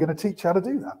necessarily going to teach you how to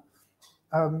do that.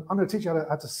 I'm going to teach you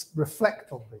how to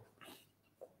reflect on things.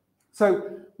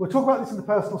 So we'll talk about this in the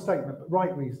personal statement, but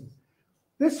right reasons.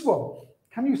 This one,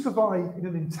 can you survive in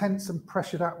an intense and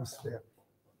pressured atmosphere?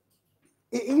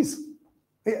 It is.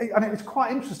 And it's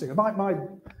quite interesting. My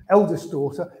eldest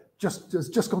daughter has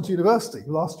just gone to university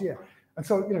last year. And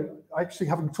so, actually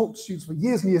having talked to students for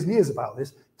years and years and years about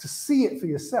this, to see it for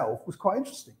yourself was quite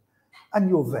interesting. And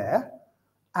you're there,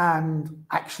 and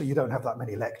actually you don't have that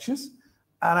many lectures,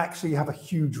 and actually you have a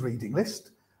huge reading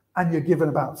list, and you're given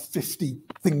about 50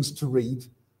 things to read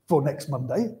for next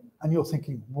Monday, and you're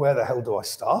thinking, where the hell do I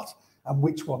start? And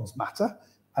which ones matter?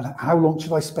 And how long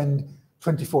should I spend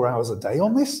 24 hours a day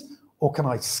on this? Or can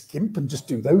I skimp and just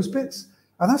do those bits?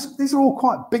 And these are all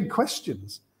quite big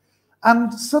questions.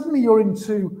 And suddenly you're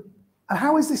into, and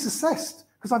how is this assessed?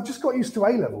 Because I've just got used to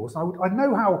A-levels. I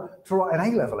know how to write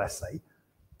an A-level essay,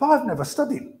 but I've never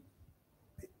studied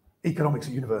economics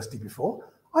at university before.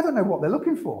 I don't know what they're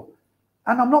looking for.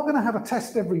 And I'm not going to have a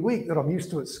test every week that I'm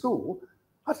used to at school.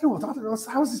 I don't know,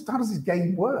 how does this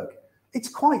game work? It's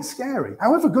quite scary.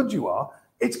 However good you are,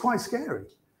 it's quite scary.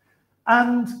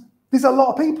 And there's a lot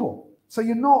of people. So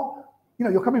you're not,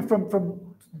 you're coming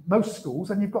from most schools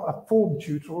and you've got a form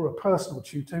tutor or a personal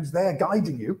tutor who's there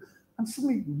guiding you. And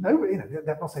suddenly, nobody,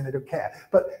 they're not saying they don't care,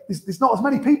 but there's not as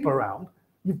many people around.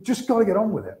 You've just got to get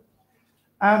on with it.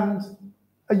 And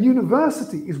a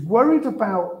university is worried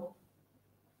about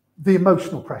the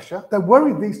emotional pressure. They're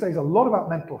worried these days a lot about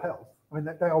mental health. I mean,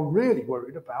 they are really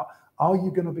worried about, are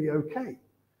you going to be okay?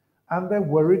 And they're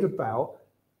worried about,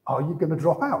 are you going to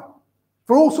drop out?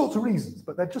 For all sorts of reasons,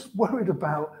 but they're just worried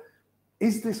about,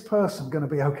 is this person going to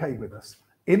be okay with us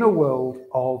in a world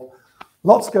of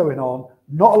lots going on,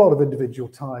 not a lot of individual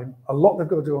time, a lot they've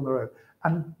got to do on their own.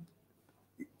 And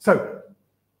so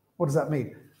what does that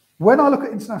mean? When I look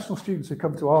at international students who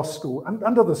come to our school and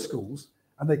other schools,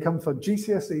 and they come for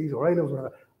GCSEs or A-levels or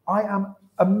whatever, I am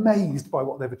amazed by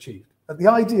what they've achieved. At the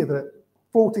idea that at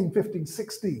 14, 15,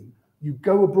 16, you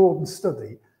go abroad and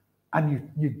study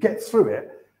and you get through it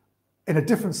in a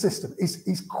different system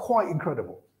is quite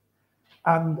incredible.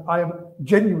 And I am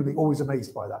genuinely always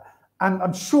amazed by that. And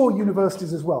I'm sure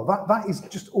universities as well, that is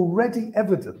just already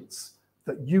evidence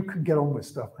that you can get on with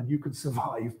stuff and you can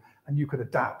survive and you can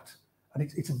adapt. And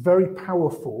it's a very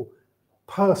powerful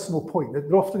personal point that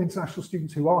often international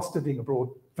students who are studying abroad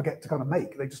forget to kind of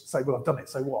make. They just say, well, I've done it,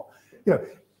 so what? You know,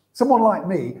 someone like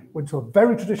me went to a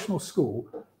very traditional school.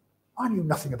 I knew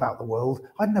nothing about the world.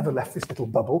 I'd never left this little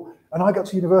bubble. And I got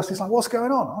to university, it's like, what's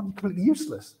going on? I'm completely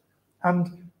useless.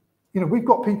 And, you know, we've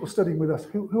got people studying with us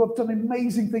who have done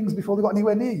amazing things before they got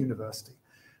anywhere near university.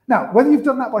 Now, whether you've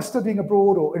done that by studying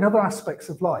abroad or in other aspects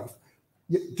of life,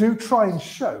 you do try and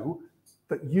show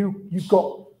that you've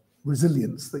got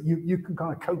resilience, that you can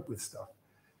kind of cope with stuff,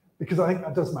 because I think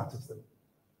that does matter to them.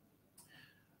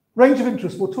 Range of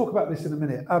interest, we'll talk about this in a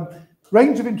minute.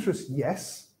 Range of interest,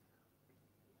 yes,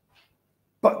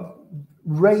 but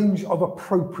range of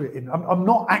appropriate. I'm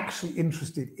not actually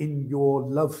interested in your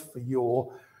love for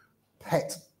your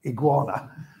pet iguana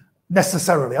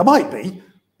necessarily. I might be,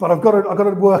 but I've got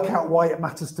to work out why it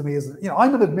matters to me. As you know,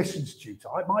 I'm an admissions tutor.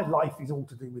 My life is all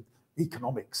to do with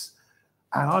economics.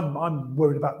 And I'm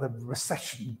worried about the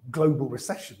recession, global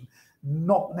recession,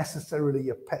 not necessarily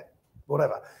a pet,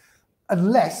 whatever.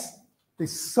 Unless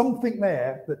there's something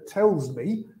there that tells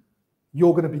me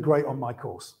you're going to be great on my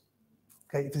course.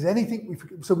 Okay, if there's anything,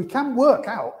 so we can work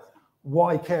out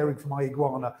why caring for my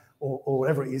iguana or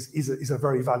whatever it is a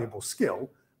very valuable skill,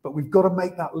 but we've got to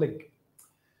make that link.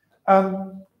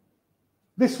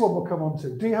 This one we'll come on to.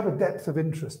 Do you have a depth of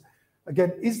interest?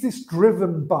 Again, is this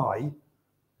driven by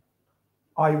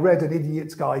I read an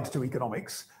idiot's guide to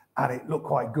economics and it looked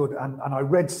quite good, and I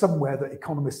read somewhere that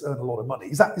economists earn a lot of money.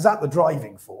 Is that the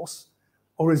driving force,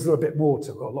 or is there a bit more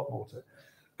to it, or a lot more to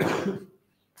it?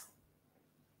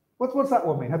 What's that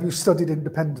one mean? Have you studied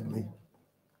independently?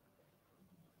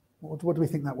 What do we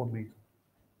think that one means?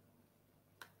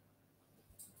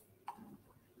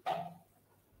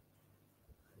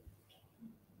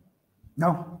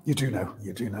 No, you do know.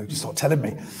 You do know. Just stop telling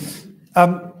me.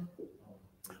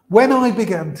 When I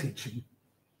began teaching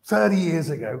 30 years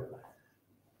ago,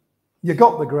 you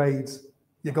got the grades,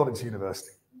 you got into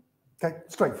university. Okay,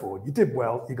 straightforward. You did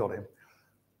well, you got in.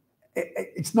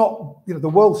 It's not, you know, the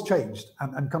world's changed,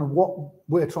 and kind of what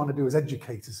we're trying to do as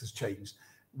educators has changed.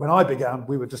 When I began,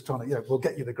 we were just trying to, you know, we'll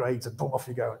get you the grades and boom, off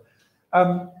you go.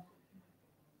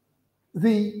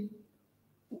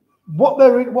 What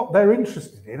they're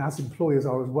interested in, as employers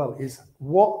are as well, is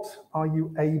what are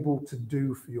you able to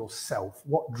do for yourself?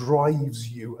 What drives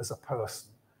you as a person?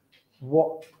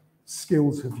 What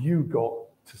skills have you got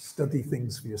to study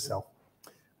things for yourself?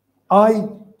 I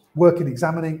work in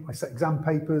examining, I set exam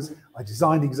papers, I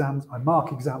design exams, I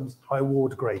mark exams, I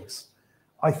award grades.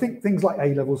 I think things like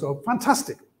A-levels are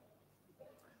fantastic.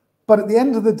 But at the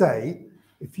end of the day,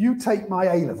 if you take my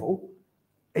A-level,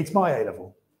 it's my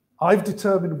A-level. I've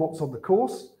determined what's on the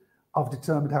course, I've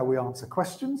determined how we answer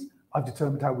questions, I've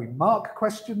determined how we mark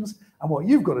questions, and what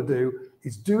you've got to do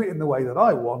is do it in the way that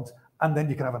I want, and then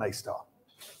you can have an A star.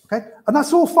 Okay? And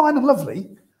that's all fine and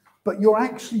lovely, but you're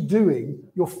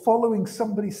following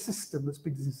somebody's system that's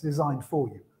been designed for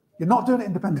you. You're not doing it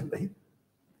independently.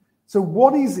 So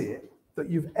what is it that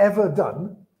you've ever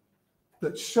done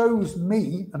that shows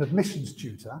me, an admissions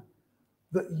tutor,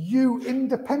 that you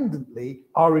independently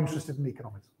are interested in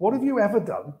economics? What have you ever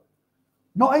done?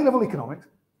 Not A-level economics.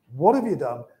 What have you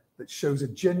done that shows a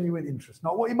genuine interest?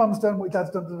 Not what your mum's done, what your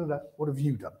dad's done, What have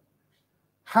you done?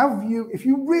 Have you, if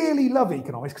you really love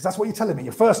economics, because that's what you're telling me,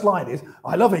 your first line is,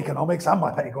 I love economics and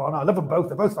my pet iguana, I love them both,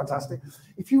 they're both fantastic.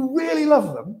 If you really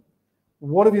love them,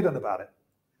 what have you done about it?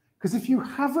 Because if you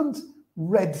haven't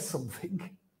read something,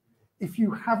 if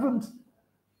you haven't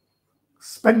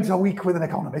spent a week with an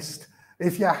economist,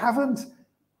 if you haven't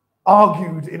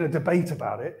argued in a debate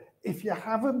about it, if you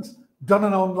haven't done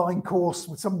an online course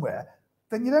with somewhere,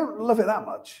 then you don't love it that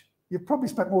much. You've probably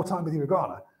spent more time with your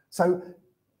iguana. So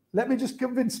let me just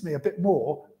convince me a bit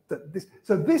more that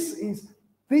this is,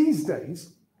 these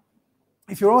days,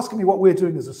 if you're asking me what we're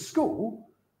doing as a school,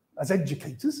 as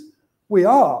educators, we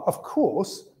are, of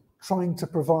course, trying to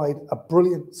provide a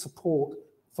brilliant support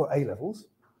for A-levels.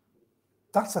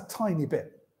 That's a tiny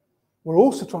bit. We're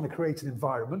also trying to create an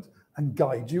environment and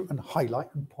guide you and highlight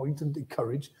and point and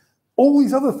encourage all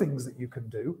these other things that you can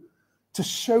do to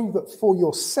show that for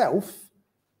yourself,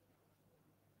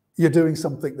 you're doing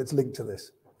something that's linked to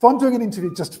this. If I'm doing an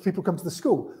interview just for people who come to the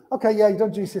school, okay, yeah, you've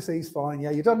done GCSEs, fine, yeah,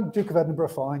 you've done Duke of Edinburgh,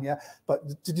 fine, yeah, but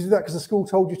did you do that because the school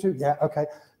told you to? Yeah, okay.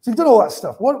 So you've done all that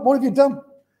stuff. What have you done?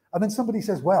 And then somebody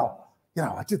says, well, you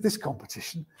know, I did this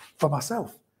competition for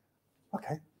myself.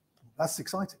 Okay, that's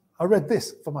exciting. I read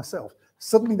this for myself.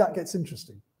 Suddenly that gets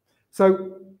interesting.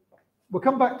 So we'll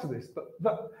come back to this, but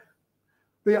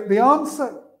the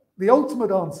answer, the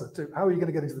ultimate answer to how are you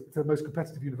going to get into the most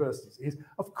competitive universities is,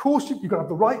 of course, you've got to have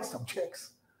the right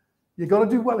subjects. You've got to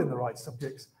do well in the right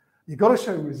subjects. You've got to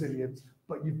show resilience,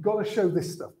 but you've got to show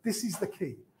this stuff. This is the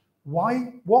key.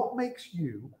 Why? What makes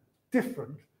you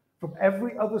different from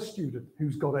every other student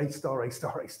who's got A star, A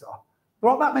star, A star? There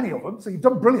aren't that many of them, so you've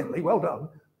done brilliantly, well done.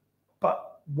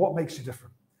 But what makes you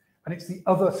different? And it's the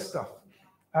other stuff.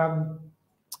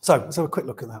 So let's have a quick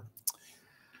look at that.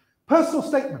 Personal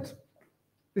statement.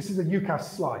 This is a UCAS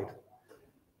slide.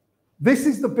 This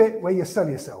is the bit where you sell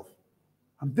yourself.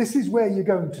 And this is where you're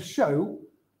going to show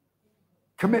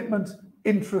commitment,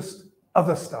 interest,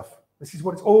 other stuff. This is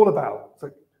what it's all about. So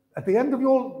at the end of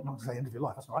your, not to say end of your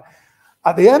life, that's all right.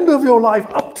 At the end of your life,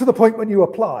 up to the point when you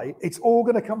apply, it's all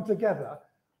going to come together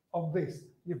on this.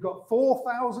 You've got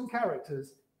 4,000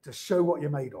 characters to show what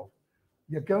you're made of.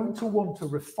 You're going to want to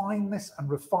refine this and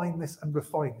refine this and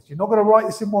refine this. You're not going to write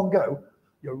this in one go.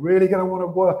 You're really going to want to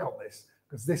work on this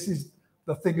because this is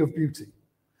the thing of beauty.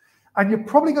 And you're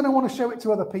probably going to want to show it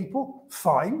to other people.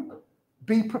 Fine.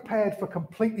 Be prepared for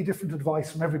completely different advice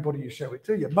from everybody you show it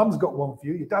to. Your mum's got one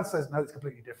view. Your dad says, no, it's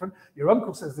completely different. Your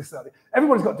uncle says this, that.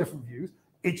 Everybody's got different views.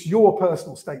 It's your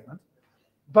personal statement.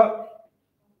 But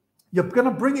you're going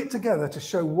to bring it together to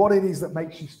show what it is that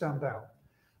makes you stand out.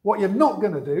 What you're not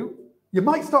going to do, you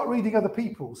might start reading other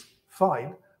people's.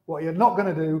 Fine. What you're not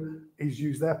going to do is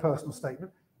use their personal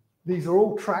statement. These are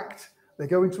all tracked. They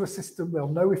go into a system. They'll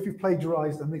know if you've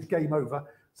plagiarized and it's game over.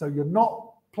 So you're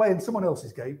not playing someone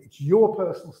else's game. It's your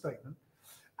personal statement.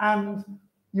 And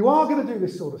you are going to do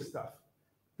this sort of stuff.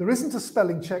 There isn't a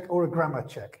spelling check or a grammar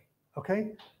check,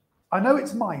 okay? I know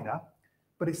it's minor,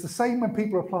 but it's the same when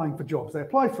people are applying for jobs. They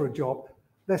apply for a job,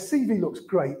 their CV looks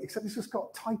great, except it's just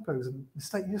got typos and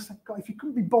mistakes. You just think, God, if you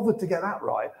couldn't be bothered to get that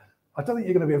right, I don't think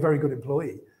you're going to be a very good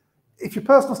employee. If your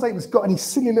personal statement's got any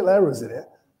silly little errors in it,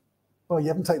 well, you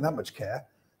haven't taken that much care.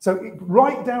 So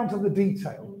right down to the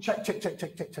detail. Check, check, check,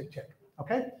 check, check, check, check.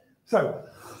 Okay? So,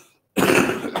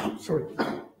 sorry.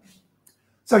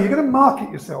 So you're going to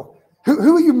market yourself.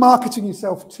 Who are you marketing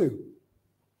yourself to?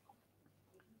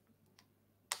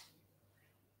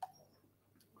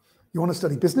 You want to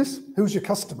study business? Who's your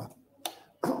customer?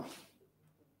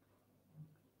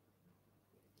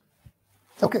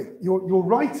 Okay, you're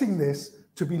writing this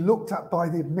to be looked at by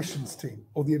the admissions team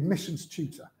or the admissions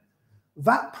tutor.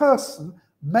 That person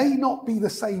may not be the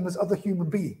same as other human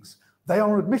beings. They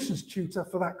are an admissions tutor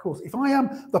for that course. If I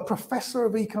am the professor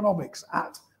of economics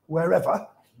at wherever,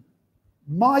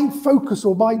 my focus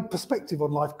or my perspective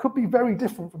on life could be very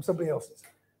different from somebody else's.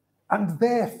 And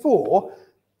therefore,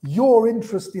 your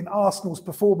interest in Arsenal's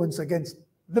performance against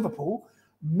Liverpool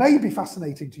may be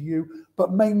fascinating to you,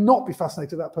 but may not be fascinating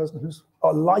to that person whose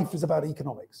life is about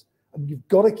economics. And you've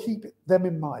got to keep them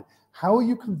in mind. How are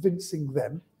you convincing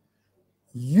them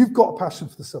you've got a passion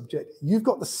for the subject, you've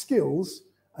got the skills,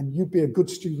 and you'd be a good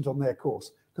student on their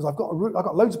course? Because I've got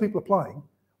loads of people applying.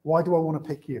 Why do I want to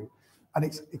pick you? And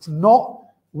it's not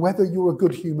whether you're a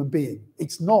good human being.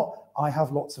 It's not, I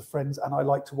have lots of friends and I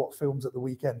like to watch films at the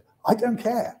weekend. I don't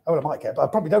care. Oh, well, I might care, but I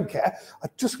probably don't care. I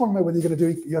just want to know whether you're going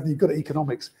to do, you're good at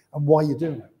economics and why you're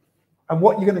doing it and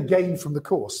what you're going to gain from the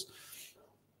course.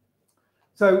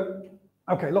 So,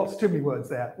 okay, too many words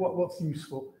there. What's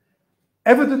useful?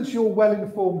 Evidence you're well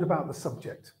informed about the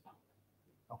subject.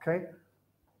 Okay?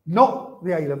 Not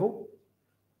the A-level,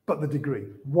 but the degree.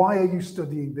 Why are you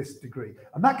studying this degree?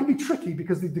 And that can be tricky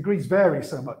because the degrees vary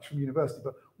so much from university,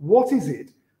 but what is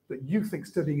it that you think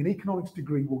studying an economics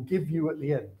degree will give you at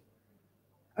the end?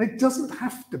 And it doesn't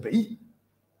have to be.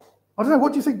 I don't know,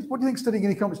 what do you think studying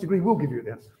an economics degree will give you at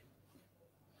the end?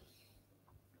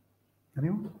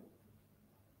 Anyone?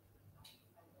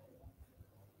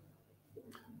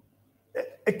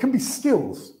 It can be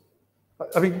skills.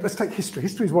 I mean, let's take history.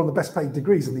 History is one of the best paid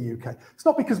degrees in the UK. It's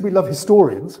not because we love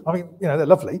historians. I mean, you know, they're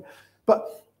lovely,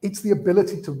 but it's the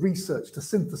ability to research, to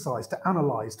synthesize, to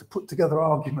analyze, to put together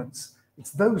arguments.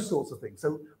 It's those sorts of things.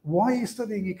 So why are you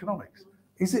studying economics?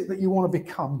 Is it that you want to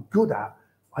become good at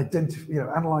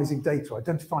analyzing data,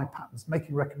 identifying patterns,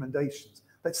 making recommendations?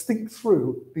 Let's think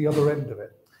through the other end of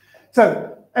it.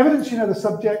 So evidence you know the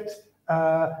subject,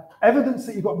 evidence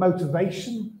that you've got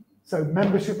motivation So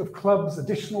membership of clubs,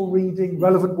 additional reading,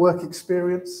 relevant work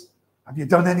experience. Have you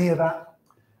done any of that?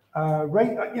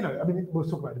 We'll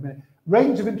talk about it in a minute.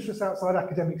 Range of interests outside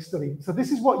academic study. So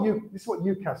this is what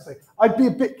UCAS say. I'd be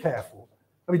a bit careful.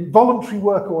 I mean, voluntary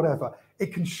work or whatever,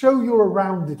 it can show you're a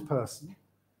rounded person.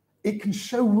 It can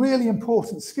show really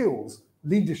important skills,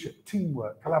 leadership,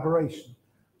 teamwork, collaboration.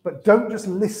 But don't just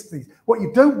list these. What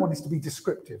you don't want is to be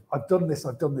descriptive. I've done this,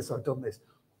 I've done this, I've done this.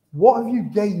 What have you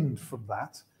gained from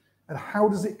that? And how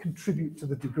does it contribute to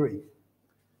the degree?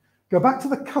 Go back to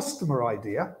the customer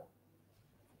idea.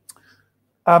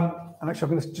 And actually, I'm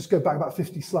going to just go back about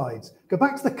 50 slides. Go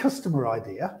back to the customer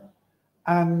idea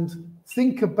and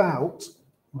think about,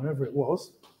 wherever it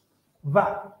was,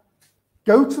 that.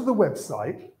 Go to the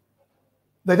website.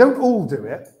 They don't all do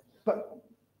it, but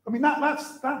I mean,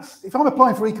 that's if I'm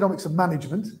applying for economics and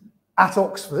management at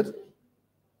Oxford,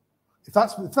 if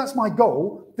that's my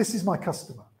goal, this is my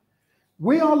customer.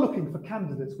 We are looking for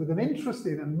candidates with an interest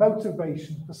in and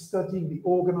motivation for studying the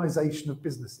organisation of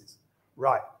businesses.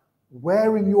 Right.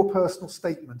 Where in your personal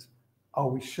statement are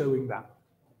we showing that?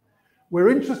 We're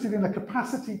interested in a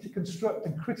capacity to construct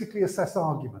and critically assess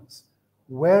arguments.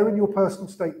 Where in your personal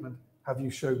statement have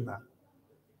you shown that?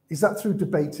 Is that through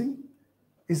debating?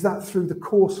 Is that through the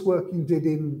coursework you did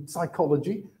in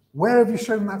psychology? Where have you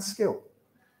shown that skill?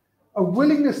 A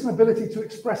willingness and ability to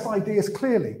express ideas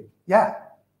clearly. Yeah,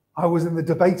 I was in the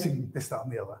debating this, that,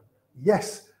 and the other.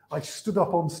 Yes, I stood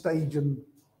up on stage and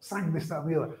sang this, that,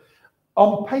 and the other.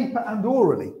 On paper and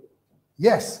orally.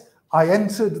 Yes, I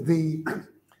entered the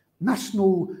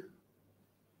national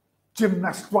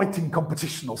gymnast writing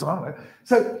competition or something. I don't know.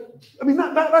 So, I mean,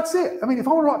 that's it. I mean, if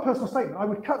I want to write a personal statement, I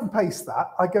would cut and paste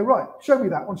that. I'd go, right, show me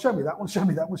that one, show me that one, show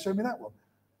me that one, show me that one.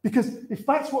 Because if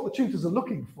that's what the tutors are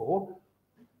looking for,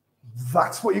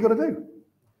 that's what you've got to do.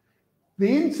 The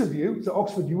interview, so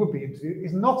Oxford you would be interviewed,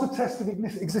 is not a test of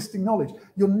existing knowledge.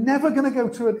 You're never going to go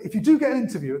to if you do get an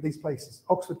interview at these places,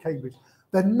 Oxford, Cambridge,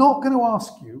 they're not going to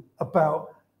ask you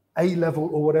about A-level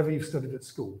or whatever you've studied at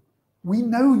school. We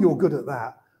know you're good at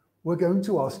that. We're going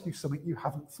to ask you something you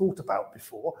haven't thought about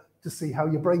before to see how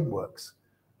your brain works.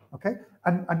 Okay?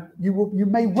 And you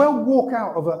may well walk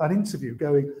out of an interview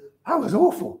going, that was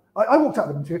awful. I walked out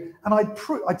of an interview and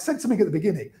I'd said something at the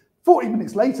beginning. 40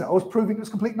 minutes later, I was proving it was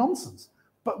complete nonsense.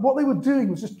 But what they were doing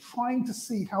was just trying to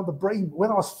see how the brain,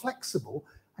 whether I was flexible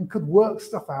and could work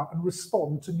stuff out and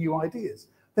respond to new ideas.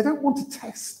 They don't want to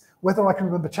test whether I can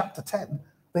remember chapter 10.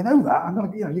 They know that.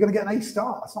 You're going to get an A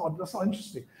star. That's not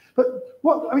interesting. But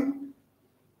what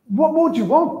more do you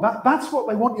want? That's what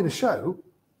they want you to show.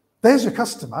 There's your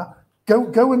customer.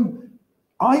 Go and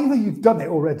either you've done it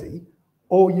already,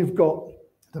 or you've got,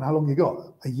 I don't know how long you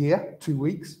got, a year, 2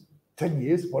 weeks, 10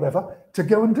 years, whatever, to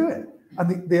go and do it.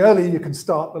 And the earlier you can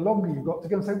start, the longer you've got to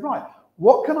go and say, right,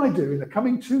 what can I do in the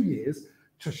coming 2 years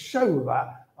to show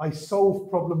that I solve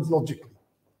problems logically?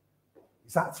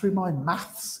 Is that through my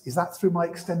maths? Is that through my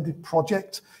extended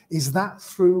project? Is that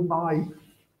through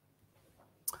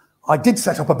I did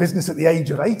set up a business at the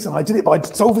age of 8 and I did it by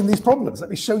solving these problems. Let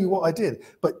me show you what I did.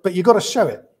 But you've got to show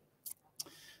it.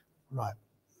 Right,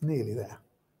 nearly there.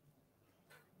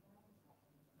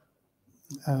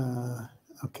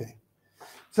 Okay.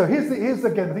 So here's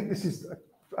again, I think this is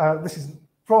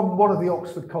from one of the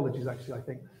Oxford colleges, actually, I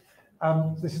think.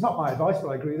 This is not my advice, but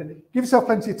I agree with it. Give yourself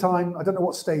plenty of time. I don't know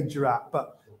what stage you're at,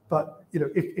 but you know,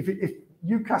 if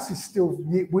UCAS is still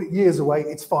years away,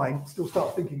 it's fine. Still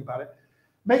start thinking about it.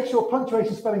 Make sure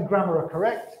punctuation, spelling, grammar are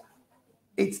correct.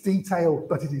 It's detail,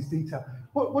 but it is detail.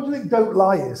 What do you think don't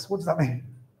lie is? What does that mean?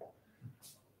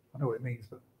 I know what it means,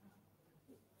 but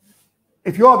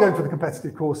if you are going for the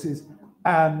competitive courses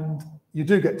and you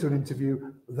do get to an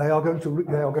interview, they are going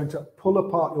to pull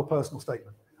apart your personal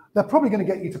statement. They're probably going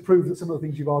to get you to prove that some of the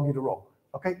things you've argued are wrong.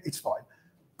 Okay, it's fine.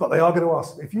 But they are going to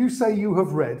ask, if you say you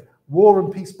have read War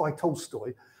and Peace by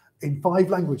Tolstoy in 5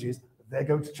 languages, they're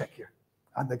going to check you.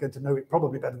 And they're going to know it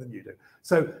probably better than you do.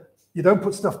 So you don't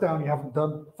put stuff down you haven't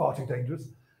done, far too dangerous.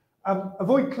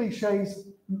 Avoid cliches.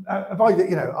 Avoid it,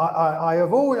 you know, I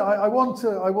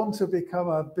want to become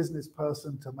a business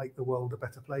person to make the world a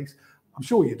better place. I'm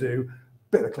sure you do.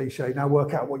 Bit of a cliche. Now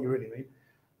work out what you really mean.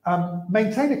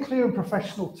 Maintain a clear and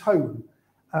professional tone.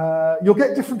 You'll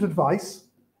get different advice.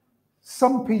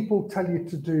 Some people tell you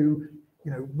to do,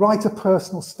 you know, write a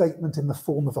personal statement in the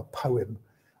form of a poem,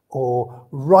 or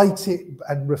write it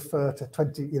and refer to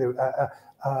 20, you know,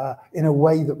 in a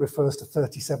way that refers to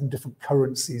 37 different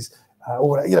currencies, or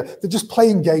whatever. You know, they're just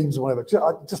playing games or whatever.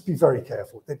 Just be very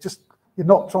careful. You're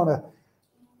not trying to.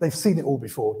 They've seen it all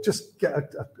before. Just get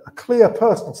a clear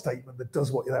personal statement that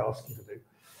does what they ask you to do.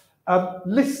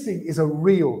 Listing is a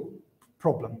real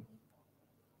problem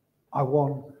I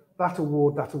won that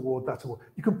award, that award, that award.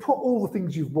 You can put all the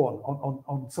things you've won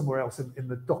on somewhere else in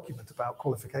the document about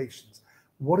qualifications.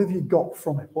 What have you got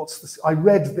from it? What's this? I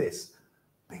read this.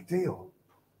 Big deal.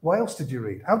 What else did you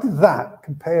read? How did that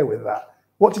compare with that?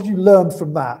 What did you learn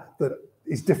from that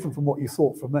is different from what you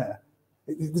thought from there?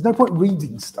 There's no point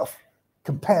reading stuff.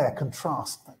 Compare,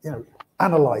 contrast,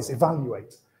 analyze,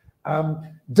 evaluate.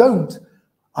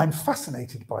 I'm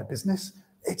fascinated by business.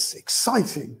 It's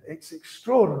exciting. It's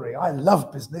extraordinary. I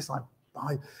love business.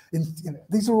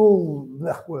 These are all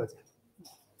words.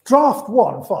 Draft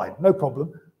one, fine, no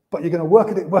problem. But you're going to work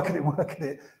at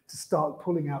it to start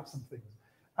pulling out some things.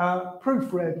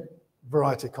 Proofread,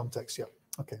 variety of context. Yeah.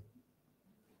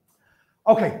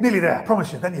 Okay, nearly there. I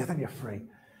promise you. Then you're free.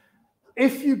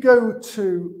 If you go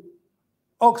to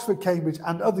Oxford, Cambridge,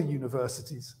 and other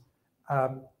universities,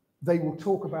 they will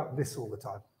talk about this all the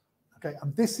time. Okay,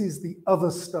 and this is the other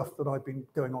stuff that I've been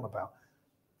going on about.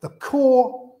 The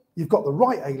core, you've got the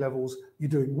right A levels, you're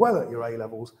doing well at your A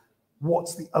levels.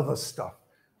 What's the other stuff?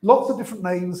 Lots of different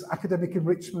names, academic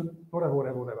enrichment,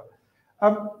 whatever.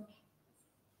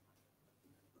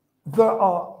 There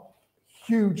are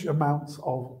huge amounts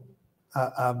of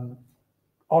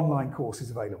online courses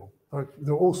available.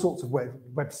 There are all sorts of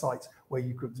websites where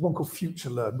you could, there's one called Future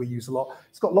Learn we use a lot.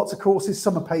 It's got lots of courses,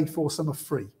 some are paid for, some are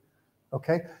free,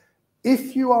 okay?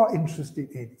 If you are interested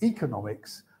in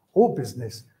economics or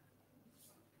business,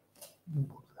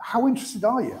 how interested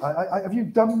are you? Have you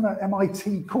done an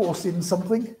MIT course in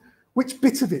something? Which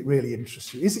bit of it really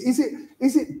interests you? Is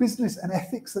it business and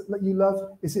ethics that you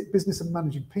love? Is it business and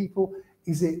managing people?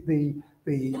 Is it the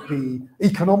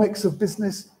economics of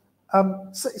business?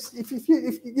 So if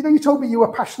you told me you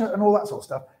were passionate and all that sort of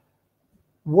stuff,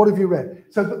 what have you read?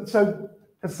 So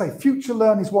as I say, Future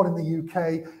Learn is one in the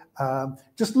UK.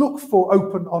 Just look for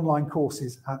open online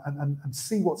courses and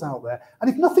see what's out there. And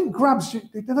if nothing grabs you,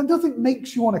 if nothing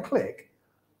makes you want to click,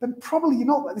 then probably you're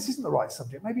not, this isn't the right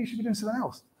subject. Maybe you should be doing something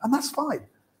else. And that's fine.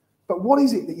 But what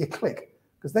is it that you click?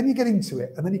 Because then you get into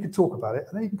it and then you can talk about it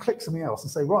and then you can click something else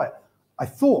and say, right, I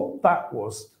thought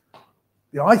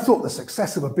the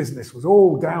success of a business was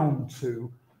all down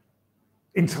to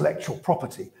intellectual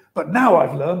property. But now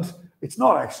I've learned it's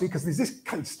not actually, because there's this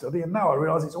case study and now I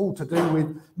realize it's all to do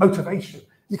with motivation.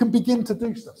 You can begin to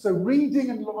do stuff. So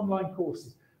reading and online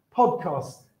courses,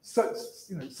 podcasts,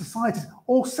 societies,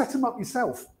 all set them up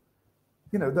yourself.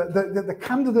 The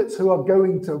candidates who are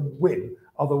going to win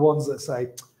are the ones that say,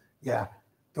 yeah,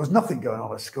 there was nothing going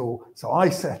on at school, so I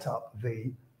set up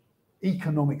the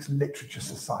Economics Literature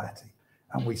Society.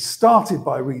 And we started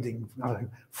by reading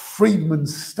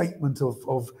Friedman's statement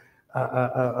about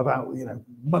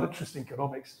monetarist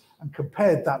economics and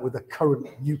compared that with the current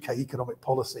UK economic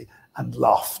policy and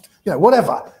laughed.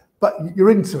 Whatever, but you're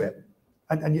into it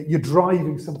and you're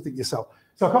driving something yourself.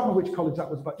 So I can't remember which college that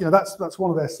was, but that's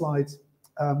one of their slides.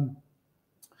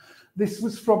 This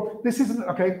isn't,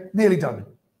 okay, nearly done.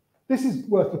 This is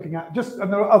worth looking at,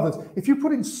 and there are others. If you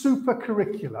put in super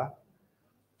curricular,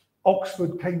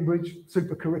 Oxford, Cambridge,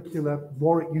 super curricular,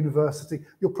 Warwick University,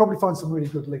 you'll probably find some really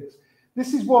good links.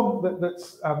 This is one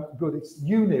that's good. It's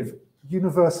UNIV,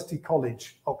 University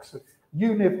College, Oxford,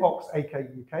 UNIV Ox AK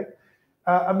UK,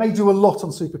 and they do a lot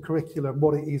on super curricular and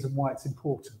what it is and why it's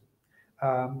important.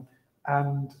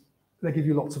 And they give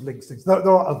you lots of links to things. There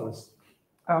are others.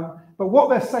 But what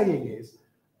they're saying is,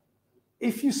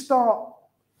 if you start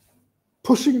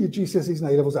pushing your GCSEs and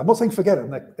A-levels, I'm not saying forget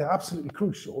them, they're absolutely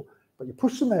crucial, but you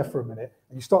push them there for a minute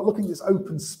and you start looking at this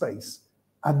open space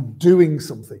and doing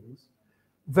some things,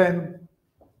 then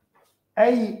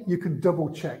A, you can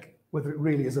double check whether it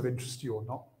really is of interest to you or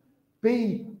not.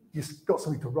 B, you've got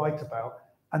something to write about.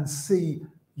 And C,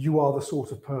 you are the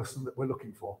sort of person that we're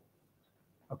looking for.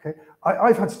 Okay,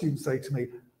 I've had students say to me,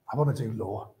 I want to do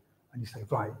law. And you say,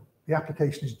 right, the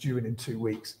application is due in 2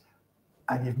 weeks.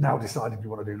 And you've now decided you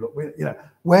want to do law.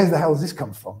 Where the hell has this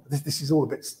come from? This is all a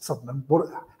bit sudden. And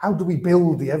how do we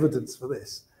build the evidence for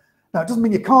this? Now, it doesn't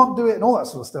mean you can't do it and all that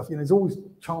sort of stuff. There's always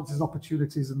chances and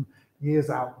opportunities and years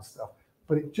out and stuff.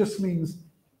 But it just means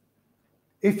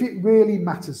if it really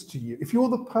matters to you, if you're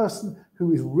the person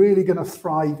who is really going to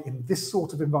thrive in this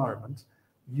sort of environment,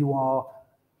 you are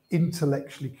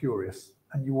intellectually curious.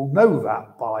 And you will know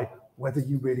that by whether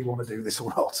you really want to do this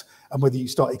or not, and whether you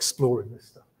start exploring this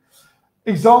stuff.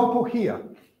 Example here.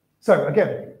 So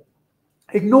again,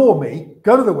 ignore me,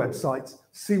 go to the websites,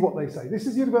 see what they say. This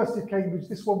is University of Cambridge.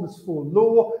 This one was for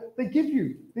law. They give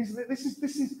you, this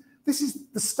is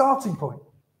the starting point.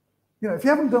 If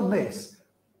you haven't done this,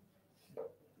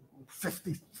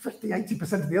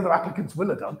 80% of the other applicants will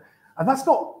have done. And that's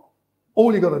not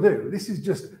all you got to do. This is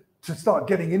just to start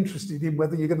getting interested in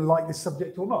whether you're going to like this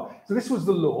subject or not. So this was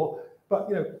the law, but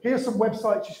here's some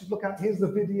websites you should look at. Here's the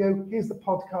video. Here's the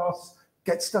podcasts.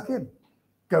 Get stuck in.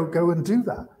 Go and do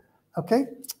that. Okay.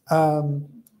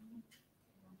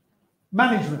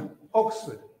 Management,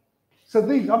 Oxford. So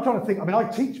these, I'm trying to think. I mean, I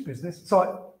teach business.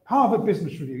 So Harvard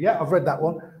Business Review. Yeah, I've read that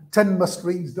one. 10 must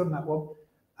reads. Done that one.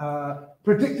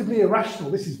 Predictably Irrational.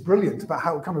 This is brilliant about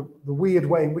how kind of the weird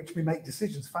way in which we make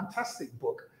decisions. Fantastic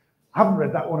book. I haven't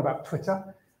read that one about Twitter.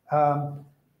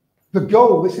 The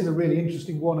Goal, this is a really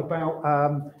interesting one about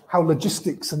how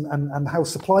logistics and how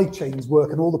supply chains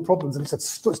work and all the problems. And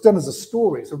it's done as a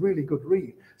story. It's a really good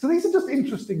read. So these are just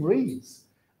interesting reads.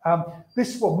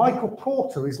 This one, Michael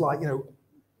Porter is like,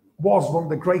 was one of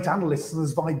the great analysts and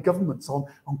has advised governments on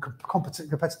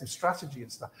competitive strategy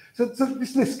and stuff. So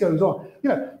this list goes on.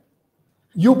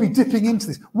 You'll be dipping into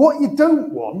this. What you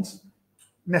don't want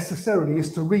necessarily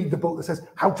is to read the book that says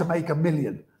how to make $1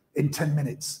 million in 10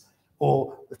 minutes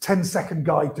or the 10-second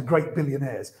guide to great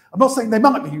billionaires. I'm not saying they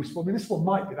might be useful. I mean, this one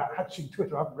might be that hatching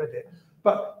Twitter. I haven't read it,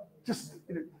 but just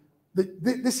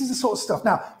this is the sort of stuff.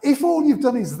 Now, if all you've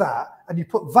done is that, and you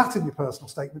put that in your personal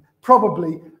statement,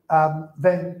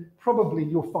 then probably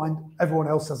you'll find everyone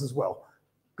else has as well,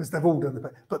 because they've all done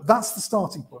the. But that's the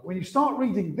starting point. When you start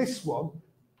reading this one,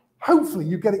 hopefully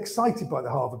you get excited by the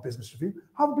Harvard Business Review.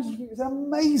 Harvard Business Review is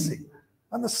amazing,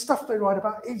 and the stuff they write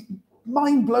about is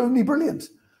mind-blowingly brilliant.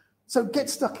 So get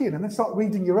stuck in and then start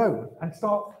reading your own and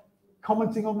start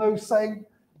commenting on those, saying,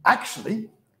 actually,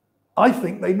 I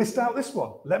think they missed out this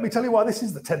one. Let me tell you why this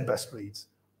is the 10 best reads.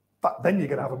 But then you're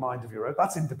going to have a mind of your own.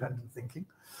 That's independent thinking.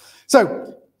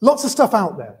 So lots of stuff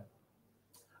out there.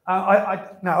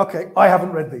 Now, okay, I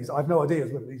haven't read these. I have no idea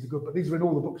whether these are good, but these are in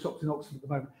all the bookshops in Oxford at the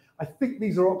moment. I think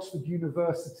these are Oxford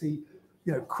University,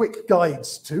 quick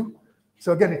guides to.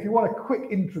 So again, if you want a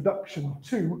quick introduction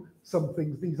to some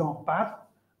things, these aren't bad.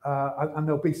 And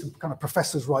there'll be some kind of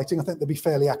professors writing. I think they'll be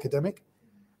fairly academic.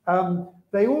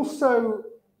 They also,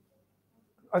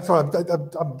 sorry,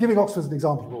 I'm giving Oxford as an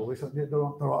example of all this. There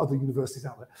are other universities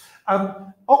out there.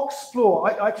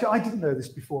 Oxplore, I didn't know this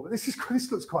before, but this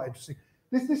looks quite interesting.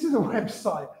 This is a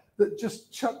website that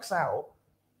just chucks out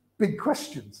big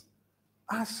questions.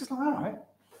 And it's just like, all right,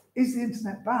 is the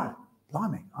internet bad?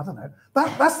 Blimey, I don't know.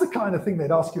 That's the kind of thing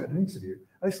they'd ask you at an interview.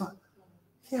 And it's like,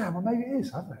 yeah, well, maybe it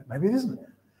is, I don't know, maybe it isn't.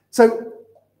 So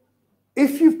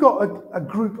if you've got a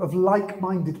group of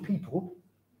like-minded people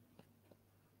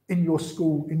in your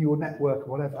school, in your network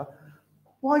or whatever,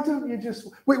 why don't you just,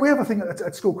 we have a thing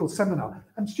at school called seminar,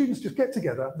 and students just get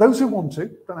together, those who want to,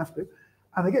 don't have to,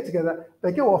 and they get together,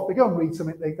 they go off, they go and read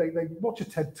something, they watch a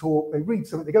TED talk, they read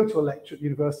something, they go to a lecture at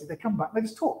university, they come back, and they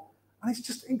just talk. And it's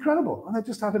just incredible. And they're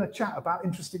just having a chat about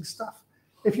interesting stuff.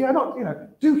 If you're not,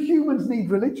 do humans need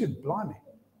religion? Blimey,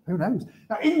 who knows?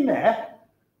 Now in there,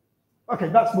 okay,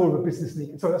 that's more of a business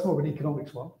need. Sorry, that's more of an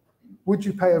economics one. Would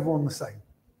you pay everyone the same?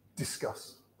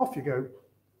 Discuss. Off you go.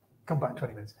 Come back in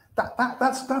 20 minutes.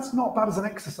 That's not bad as an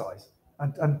exercise.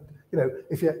 And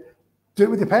if you do it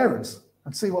with your parents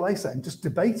and see what they say and just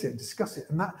debate it and discuss it.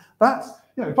 And that's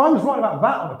if I was writing about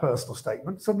that on a personal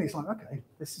statement, suddenly it's like, okay,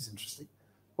 this is interesting.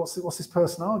 What's this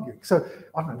person arguing? So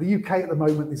I don't know. The UK at the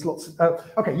moment, there's lots of.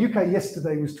 UK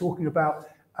yesterday was talking about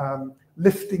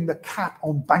lifting the cap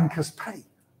on bankers' pay.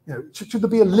 Should there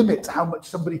be a limit to how much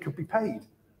somebody could be paid?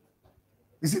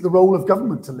 Is it the role of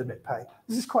government to limit pay?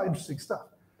 This is quite interesting stuff.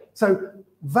 So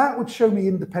that would show me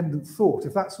independent thought.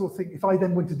 If that sort of thing, if I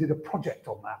then went and did a project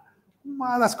on that,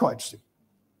 well, that's quite interesting.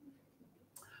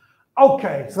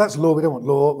 Okay, so that's law. We don't want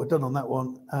law. We're done on that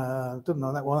one. Done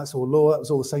on that one. That's all law. That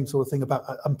was all the same sort of thing about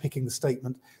unpicking the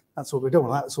statement. That's all we don't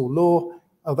want. That's all law.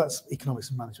 Oh, that's economics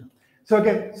and management. So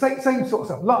again, same sort of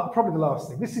stuff. Probably the last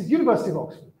thing. This is University of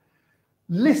Oxford.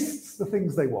 Lists the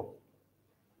things they want.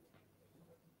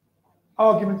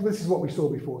 Argument, this is what we saw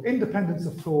before. Independence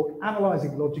of thought,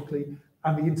 analysing logically,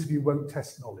 and the interview won't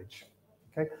test knowledge.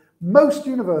 Okay. Most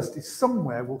universities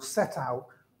somewhere will set out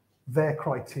their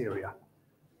criteria.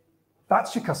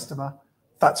 That's your customer.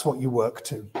 That's what you work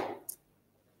to.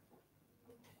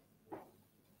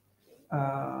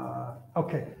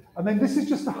 Okay. And then this is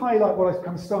just to highlight what I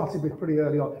kind of started with pretty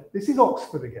early on. This is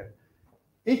Oxford again.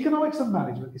 Economics and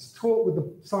management is taught with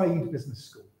the Said Business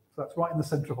School. So that's right in the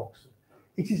centre of Oxford.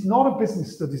 It is not a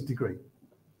business studies degree.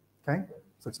 Okay.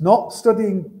 So it's not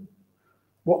studying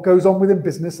what goes on within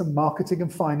business and marketing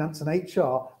and finance and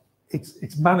HR.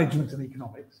 It's management and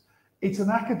economics. It's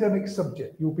an academic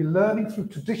subject. You'll be learning through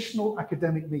traditional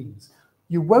academic means.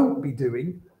 You won't be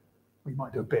doing, we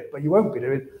might do a bit, but you won't be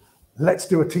doing, let's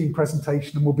do a team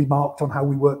presentation and we'll be marked on how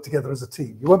we work together as a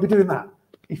team. You won't be doing that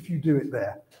if you do it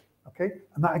there. Okay,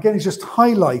 and that again is just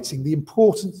highlighting the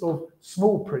importance of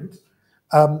small print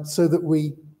so that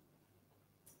we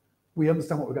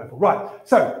understand what we're going for. Right,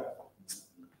 so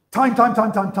time.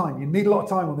 You need a lot of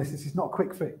time on this. This is not a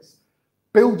quick fix.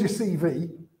 Build your CV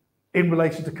in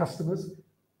relation to customers,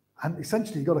 and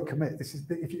essentially you've got to commit. This is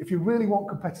if you really want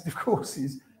competitive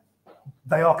courses,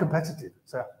 they are competitive.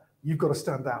 So you've got to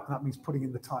stand out, and that means putting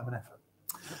in the time and effort.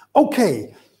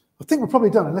 Okay, I think we're probably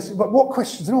done. Unless, but what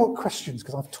questions? I don't know what questions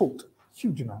because I've talked a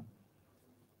huge amount,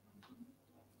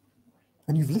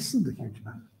 and you've listened a huge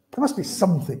amount. There must be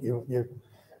something you.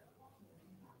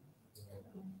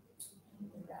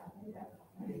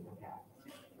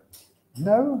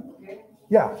 No?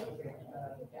 Yeah.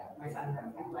 My son, I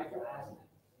would like to ask,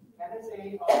 can I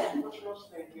say on personal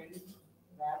statement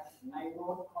that I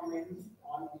wrote comments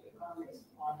on the economics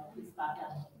on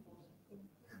Instagram?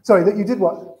 Sorry, that you did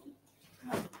what?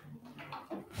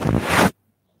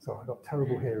 Sorry, I got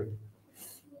terrible hearing.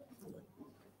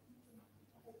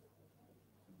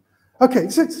 Okay,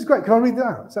 so this is great. Can I read that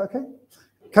out? Is that okay?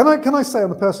 Can I say on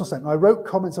the personal statement, I wrote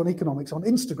comments on economics on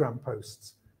Instagram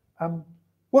posts.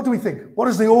 What do we think? What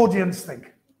does the audience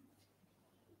think?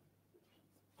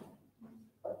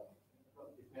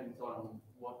 Depends on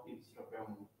what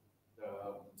Instagram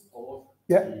post,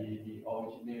 yeah. the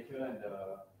originator and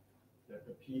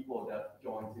the people that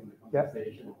joins in the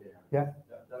conversation there. Yeah.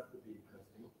 That could be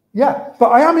interesting. Yeah,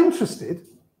 but I am interested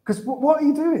because what are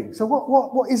you doing? So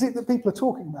what is it that people are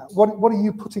talking about? What are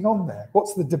you putting on there?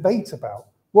 What's the debate about?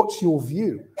 What's your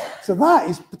view? So that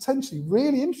is potentially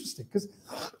really interesting because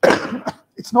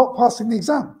it's not passing the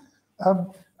exam.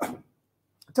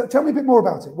 Tell me a bit more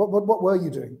about it. What were you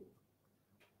doing?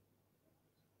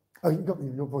 Oh, you got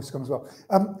your voice gone as well.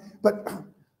 But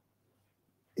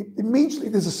immediately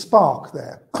there's a spark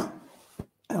there,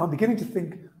 and I'm beginning to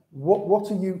think,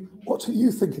 what are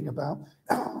you thinking about?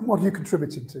 What are you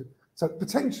contributing to? So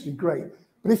potentially great,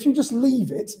 but if you just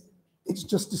leave it, it's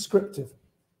just descriptive.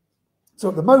 So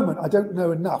at the moment, I don't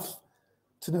know enough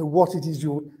to know what it is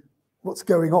what's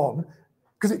going on,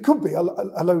 because it could be a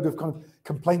load of kind of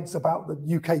complaints about the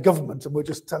UK government, and we're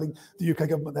just telling the UK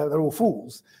government they're all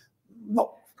fools.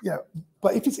 Not,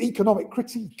 but if it's economic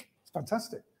critique, it's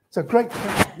fantastic. So great.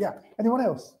 Yeah. Anyone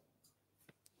else?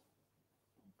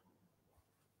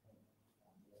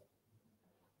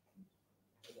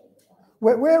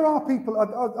 Where are people?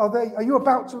 Are you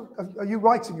about to? Are you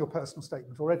writing your personal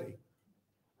statement already?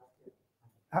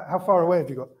 How far away have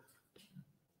you got?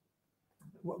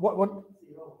 What?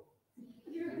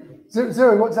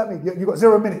 Zero. What does that mean? You've got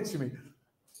 0 minutes, you mean?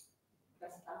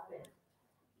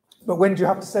 But when do you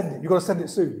have to send it? You've got to send it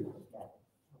soon.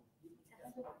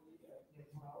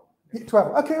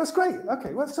 12. Okay, that's great.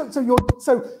 Okay, well,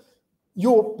 so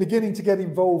you're beginning to get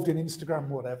involved in Instagram,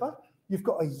 whatever. You've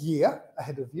got a year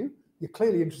ahead of you. You're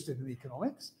clearly interested in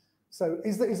economics. So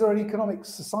is there an economics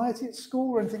society at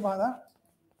school or anything like that?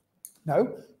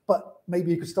 No, but maybe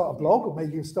you could start a blog, or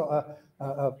maybe you could start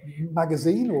a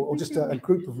magazine, or just a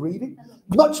group of reading.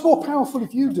 Much more powerful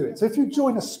if you do it. So if you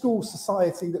join a school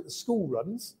society that the school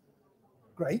runs,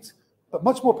 great, but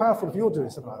much more powerful if you're doing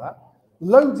something like that.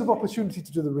 Loads of opportunity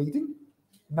to do the reading,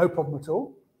 no problem at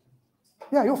all.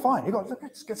 Yeah, you're fine. You've got to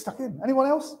just get stuck in. Anyone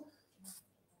else?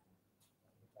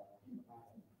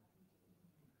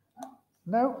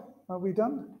 No? Are we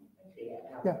done?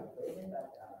 Yeah.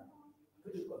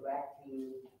 Could you go back to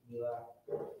your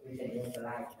recent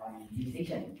slide on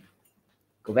decision?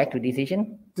 Go back to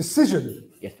decision? Decision?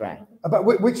 Yes, right. About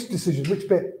which decision? Which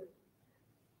bit?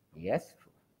 Yes.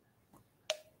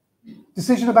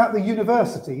 Decision about the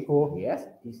university, or? Yes,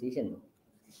 decision.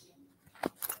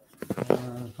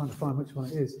 Trying to find which one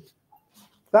it is.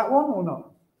 That one or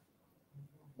not?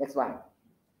 Next one.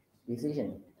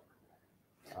 Decision.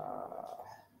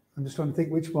 I'm just trying to think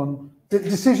which one. The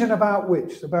decision about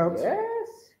which? About?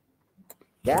 Yes.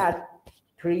 There are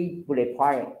 3 bullet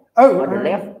points on the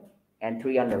left and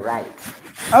 3 on the right.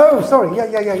 Oh, sorry. Yeah.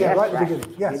 Yes, right at the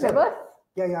beginning. Yeah, sorry.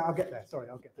 Yeah, I'll get there. Sorry,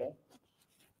 I'll get there. Okay.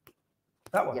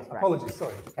 That one. Yes, apologies,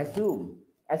 sorry. Assume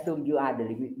you are the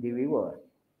reviewer.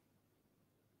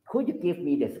 Could you give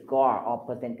me the score or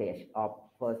percentage of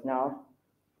personal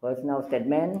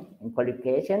statement and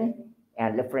qualification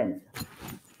and reference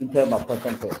in terms of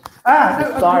percentage?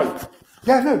 No, sorry.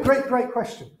 Yeah, no, great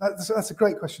question. That's a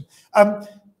great question. There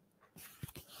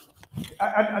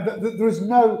is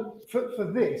no for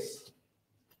this.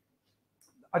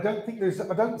 I don't think,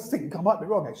 I might be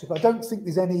wrong actually, but I don't think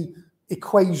there's any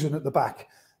equation at the back.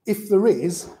 If there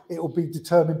is, it will be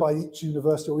determined by each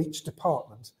university or each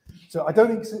department. So I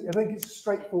think it's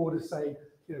straightforward as saying,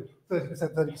 30%,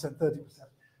 30%, 30%.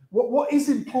 What is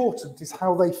important is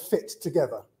how they fit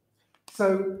together.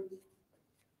 So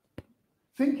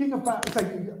thinking about,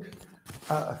 say,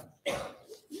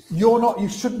 you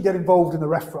shouldn't get involved in the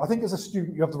reference. I think as a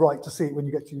student, you have the right to see it when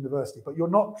you get to university, but you're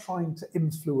not trying to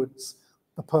influence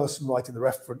the person writing the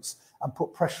reference and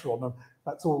put pressure on them.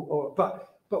 That's all.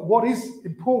 But what is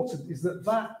important is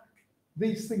that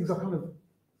these things are kind of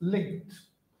linked,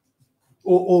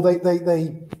 or they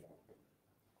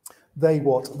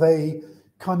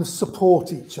kind of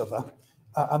support each other,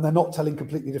 and they're not telling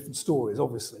completely different stories,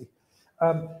 obviously.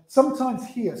 Sometimes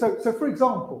here, so for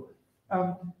example,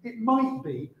 it might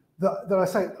be that I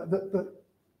say that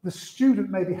the student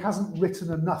maybe hasn't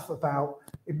written enough about,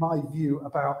 in my view,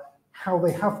 about how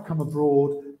they have come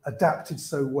abroad, adapted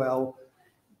so well,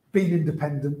 been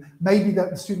independent. Maybe that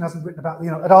the student hasn't written about,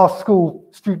 at our school,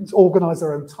 students organise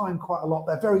their own time quite a lot.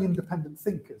 They're very independent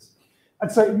thinkers.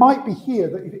 And so it might be here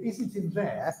that if it isn't in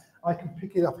there, I can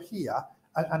pick it up here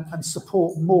and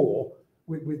support more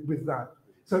with that.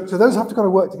 So those have to kind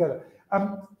of work together.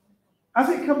 As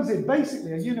it comes in,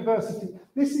 basically a university,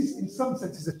 this is in some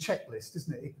senses a checklist,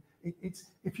 isn't it?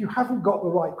 It's if you haven't got the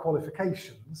right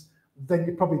qualifications, then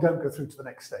you probably don't go through to the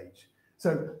next stage.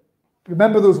 So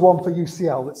remember there was one for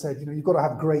UCL that said, you've got to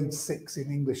have grade 6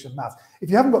 in English and math. If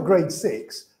you haven't got grade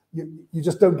 6, you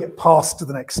just don't get passed to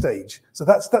the next stage. So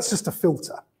that's just a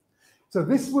filter. So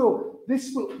this will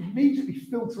immediately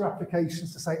filter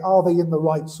applications to say, are they in the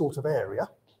right sort of area?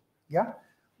 Yeah.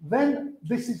 Then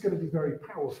this is going to be very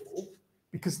powerful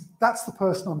because that's the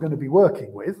person I'm going to be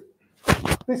working with.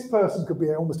 This person could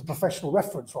be almost a professional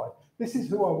reference writer. This is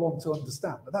who I want to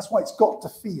understand, but that's why it's got to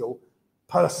feel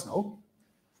personal.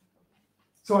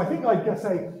 So I think I'd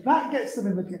say that gets them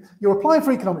in the. You're applying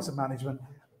for economics and management.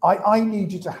 I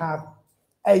need you to have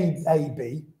A,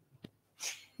 B.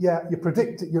 Yeah, your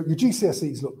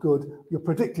GCSEs look good. Your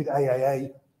predicted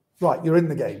AAA. Right, you're in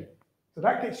the game. So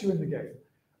that gets you in the game.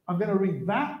 I'm going to read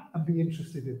that and be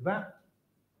interested in that.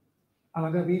 And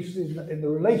I'm going to be interested in the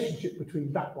relationship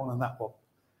between that one and that one.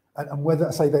 And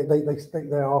whether, say, they think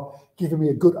they are giving me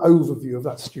a good overview of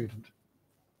that student.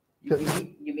 You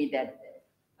mean that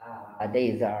there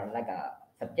is like a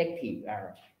subjective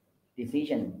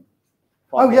decision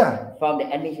from the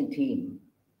admission team.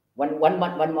 One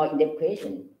more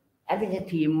indication. Admission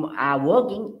team are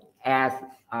working as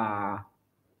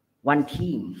one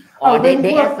team, or they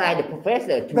assign the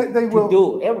professor to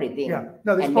do everything,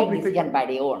 and make decision by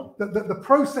their own. The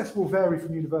process will vary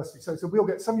from university. So we'll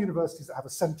get some universities that have a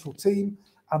central team,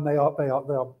 and they are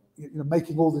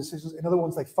making all the decisions. In other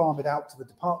ones, they farm it out to the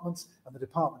departments, and the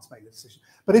departments make the decision.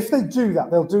 But if they do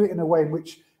that, they'll do it in a way in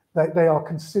which they are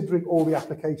considering all the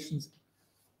applications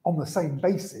on the same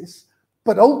basis.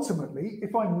 But ultimately,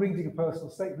 if I'm reading a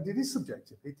personal statement, it is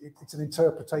subjective. It's an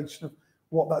interpretation of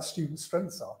what that student's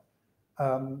strengths are.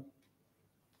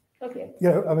 Okay.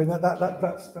 I mean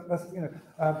that's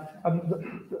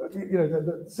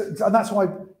and that's why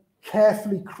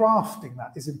carefully crafting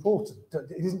that is important.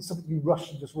 It isn't something you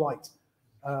rush and just write.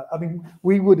 I mean,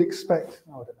 we would expect.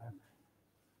 I don't know.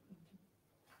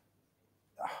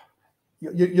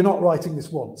 You're not writing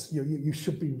this once. You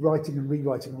should be writing and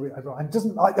rewriting and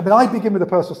doesn't. I begin with a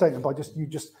personal statement by just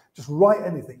write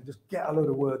anything, just get a load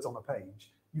of words on a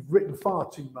page. You've written far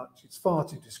too much. It's far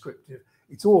too descriptive.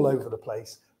 It's all over the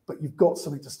place. But you've got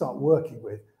something to start working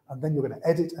with, and then you're going to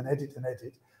edit and edit and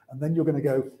edit, and then you're going to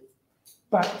go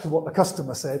back to what the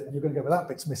customer said, and you're going to go, well, that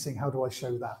bit's missing. How do I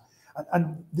show that?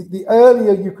 And the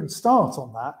earlier you can start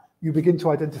on that, you begin to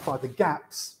identify the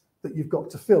gaps that you've got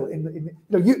to fill.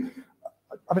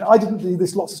 I didn't do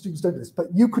this. Lots of students don't do this,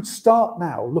 but you could start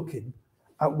now looking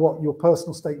at what your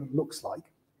personal statement looks like,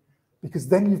 because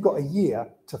then you've got a year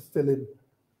to fill in.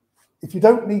 If you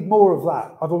don't need more of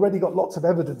that, I've already got lots of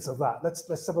evidence of that.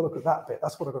 Let's have a look at that bit.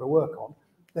 That's what I've got to work on.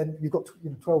 Then you've got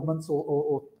 12 months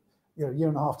or a year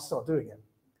and a half to start doing it.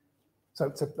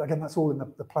 So again, that's all in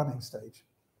the planning stage.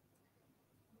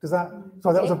 Does that?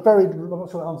 Sorry, that was I'm not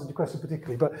sure that answered your question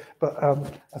particularly, but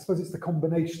I suppose it's the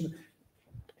combination.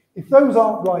 If those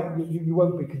aren't right, you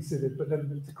won't be considered. But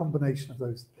then it's a combination of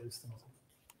those things.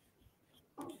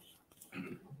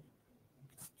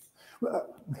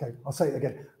 Okay, I'll say it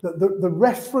again. The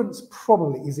reference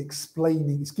probably is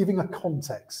explaining, it's giving a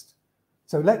context.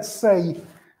 So let's say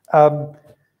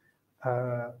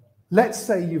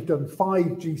you've done 5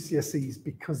 GCSEs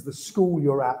because the school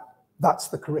you're at, that's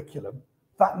the curriculum.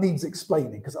 That needs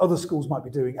explaining because other schools might be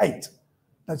doing 8. Now,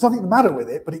 there's nothing the matter with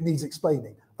it, but it needs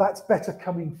explaining. That's better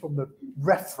coming from the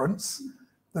reference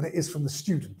than it is from the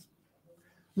student.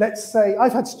 Let's say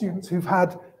I've had students who've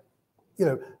had,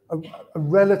 a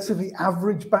relatively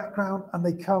average background, and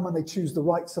they come and they choose the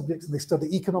right subjects, and they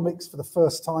study economics for the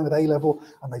first time at A level,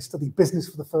 and they study business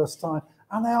for the first time,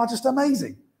 and they are just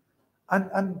amazing.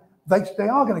 And they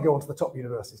are going to go on to the top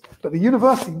universities. But the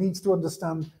university needs to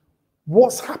understand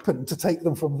what's happened to take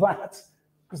them from that,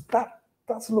 because that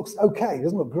looks okay, it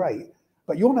doesn't look great.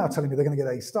 But you're now telling me they're going to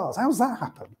get A stars. How's that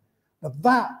happen? Now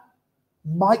that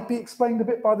might be explained a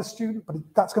bit by the student, but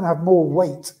that's going to have more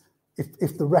weight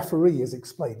if the referee is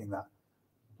explaining that,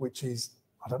 which is,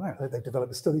 I don't know, they've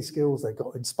developed the study skills, they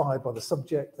got inspired by the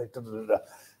subject, they've done.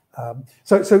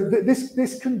 So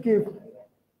this can give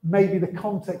maybe the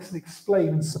context and explain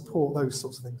and support those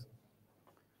sorts of things.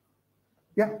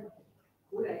 Yeah.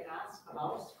 Could I ask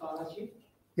about scholarship?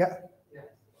 Yeah. Yes.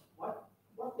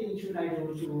 What thing should I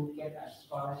do to get a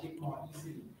scholarship more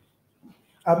easily?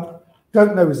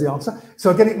 Don't know is the answer. So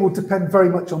again, it will depend very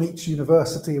much on each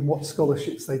university and what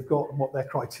scholarships they've got and what their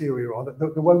criteria are.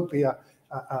 There won't be a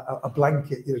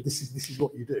blanket, this is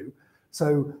what you do.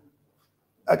 So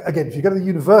again, if you go to the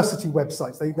university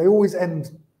websites, they always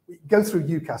end, go through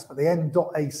UCAS, but they end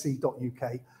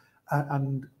 .ac.uk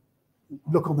and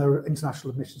look on their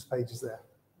international admissions pages there.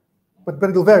 But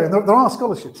it'll vary. And there are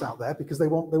scholarships out there because they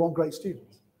want great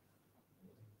students.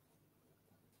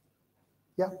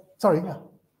 Yeah, sorry, yeah.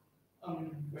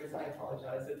 First, I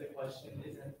apologize if the question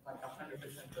isn't like 100%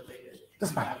 related to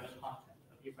Doesn't matter. the content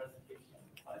of your presentation,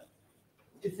 but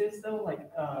is there still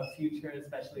like a future,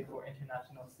 especially for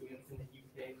international students in the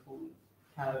UK who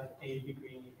have a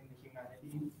degree in the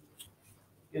humanities?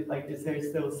 Is there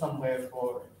still somewhere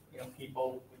for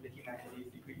people with the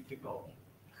humanities degree to go?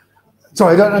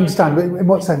 Sorry, I don't understand. In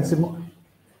what sense?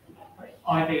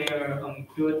 Are there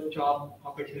good job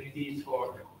opportunities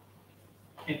for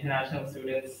international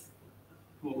students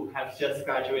who have just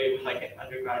graduated with like an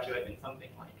undergraduate in something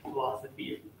like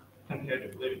philosophy,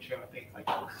 comparative literature, and things like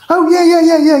that? Oh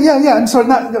yeah. And sorry,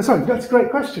 that's a great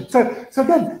question. So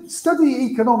again, study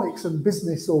economics and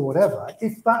business or whatever,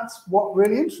 if that's what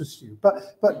really interests you.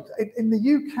 But in the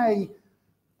UK,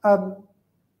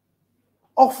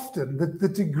 often the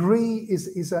degree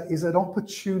is an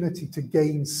opportunity to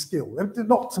gain skill.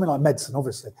 Not something like medicine,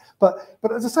 obviously, but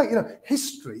as I say,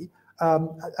 history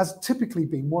has typically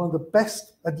been one of the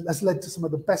best, has led to some of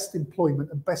the best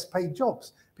employment and best paid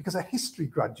jobs, because a history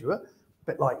graduate, a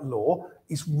bit like law,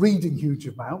 is reading huge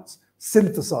amounts,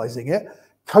 synthesizing it,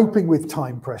 coping with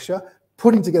time pressure,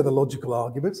 putting together logical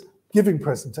arguments, giving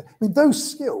presentations. I mean,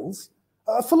 those skills,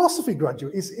 a philosophy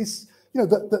graduate is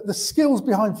the skills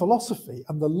behind philosophy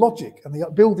and the logic and the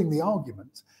building the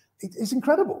argument is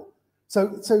incredible.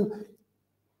 So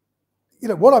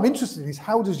what I'm interested in is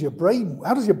how does your brain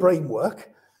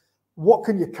work? What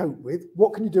can you cope with?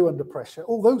 What can you do under pressure?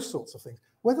 All those sorts of things.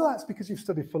 Whether that's because you've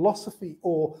studied philosophy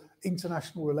or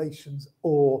international relations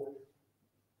or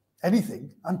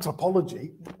anything,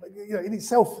 anthropology, in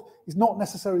itself is not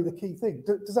necessarily the key thing.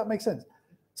 Does that make sense?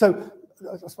 So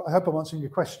I hope I'm answering your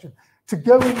question. To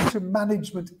go into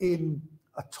management in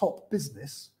a top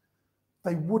business,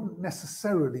 they wouldn't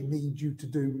necessarily need you to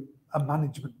do a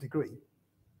management degree.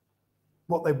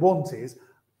 What they want is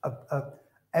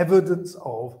evidence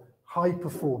of high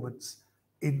performance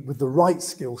with the right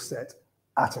skill set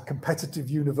at a competitive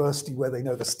university where they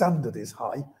know the standard is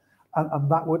high,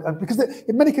 and because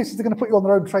in many cases they're going to put you on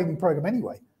their own training program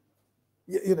anyway.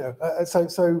 So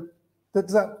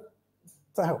does that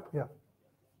help? Yeah.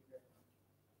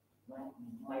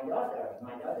 My daughter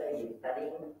is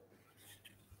studying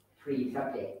 3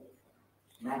 subjects: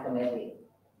 mathematics,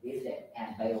 business,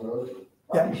 and biology.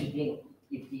 What do you think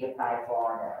if she applied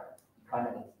for the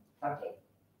economics subject?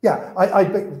 Yeah,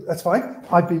 that's fine.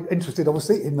 I'd be interested,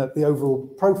 obviously, in the overall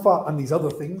profile and these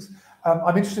other things.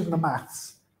 I'm interested in the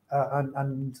maths, and I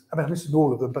mean, I'm interested in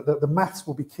all of them, but the maths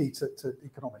will be key to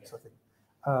economics, I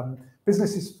think.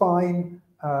 Business is fine.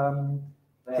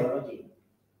 Biology.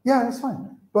 Yeah, it's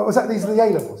fine. But these are the A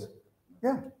levels?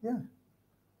 Yeah.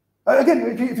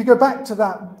 Again, if you go back to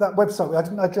that website,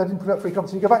 I didn't put it up for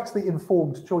economics. If you go back to the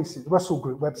Informed Choices, the Russell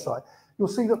Group website, you'll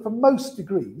see that for most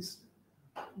degrees,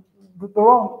 there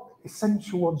aren't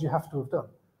essential ones you have to have done.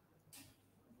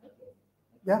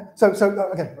 Yeah. So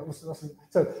again,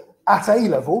 so at A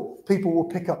level, people will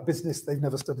pick up business, they've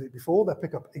never studied it before. They'll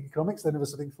pick up economics, they've never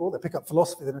studied it before. They pick up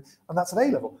philosophy, and that's at A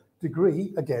level.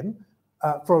 Degree, again,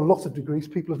 for a lot of degrees,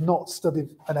 people have not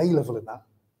studied an A level in that.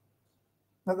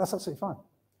 No, that's absolutely fine.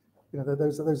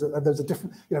 Those are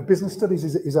different. Business studies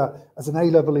as an A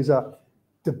level is a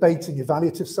debating,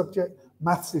 evaluative subject.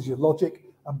 Maths is your logic,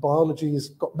 and biology has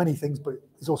got many things, but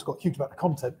it's also got a huge amount of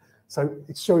content. So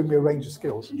it's showing me a range of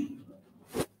skills. Is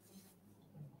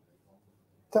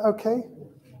that okay?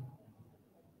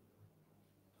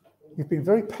 You've been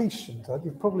very patient.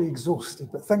 You're probably exhausted,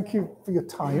 but thank you for your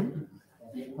time.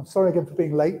 I'm sorry again for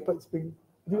being late, but it's been...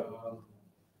 To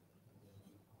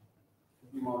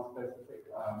be more specific,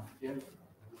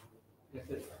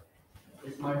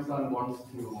 if my son wants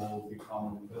to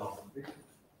become a philosophy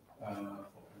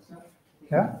professor,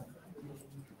 Yeah?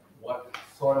 what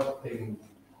sort of thing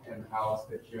and how's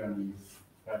the journey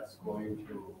that's going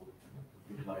to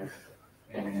be like?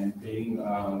 And being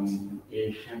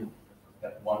Asian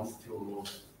that wants to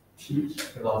teach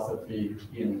philosophy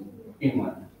in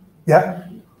England, Yeah?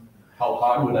 how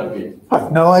hard would that be? I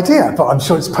have no idea, but I'm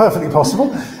sure it's perfectly possible.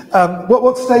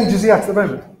 What stage is he at the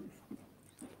moment?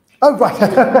 Oh, right.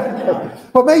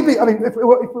 Well, maybe, I mean, if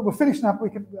we're finished now, we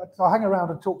can, I'll hang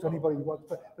around and talk to anybody you want,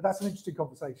 but that's an interesting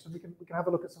conversation. We can have a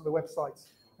look at some of the websites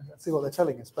and see what they're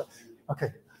telling us, but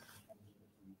okay.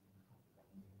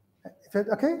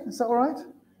 Okay, is that all right?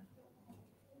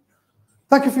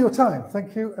 Thank you for your time.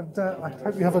 Thank you, and I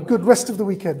hope you have a good rest of the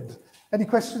weekend. Any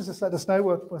questions, just let us know.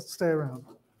 We'll stay around.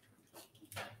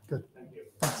 Good. Thank you.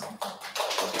 Thanks.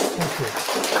 Thank you.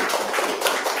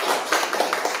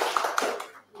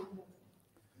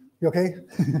 You okay?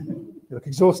 You look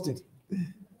exhausted.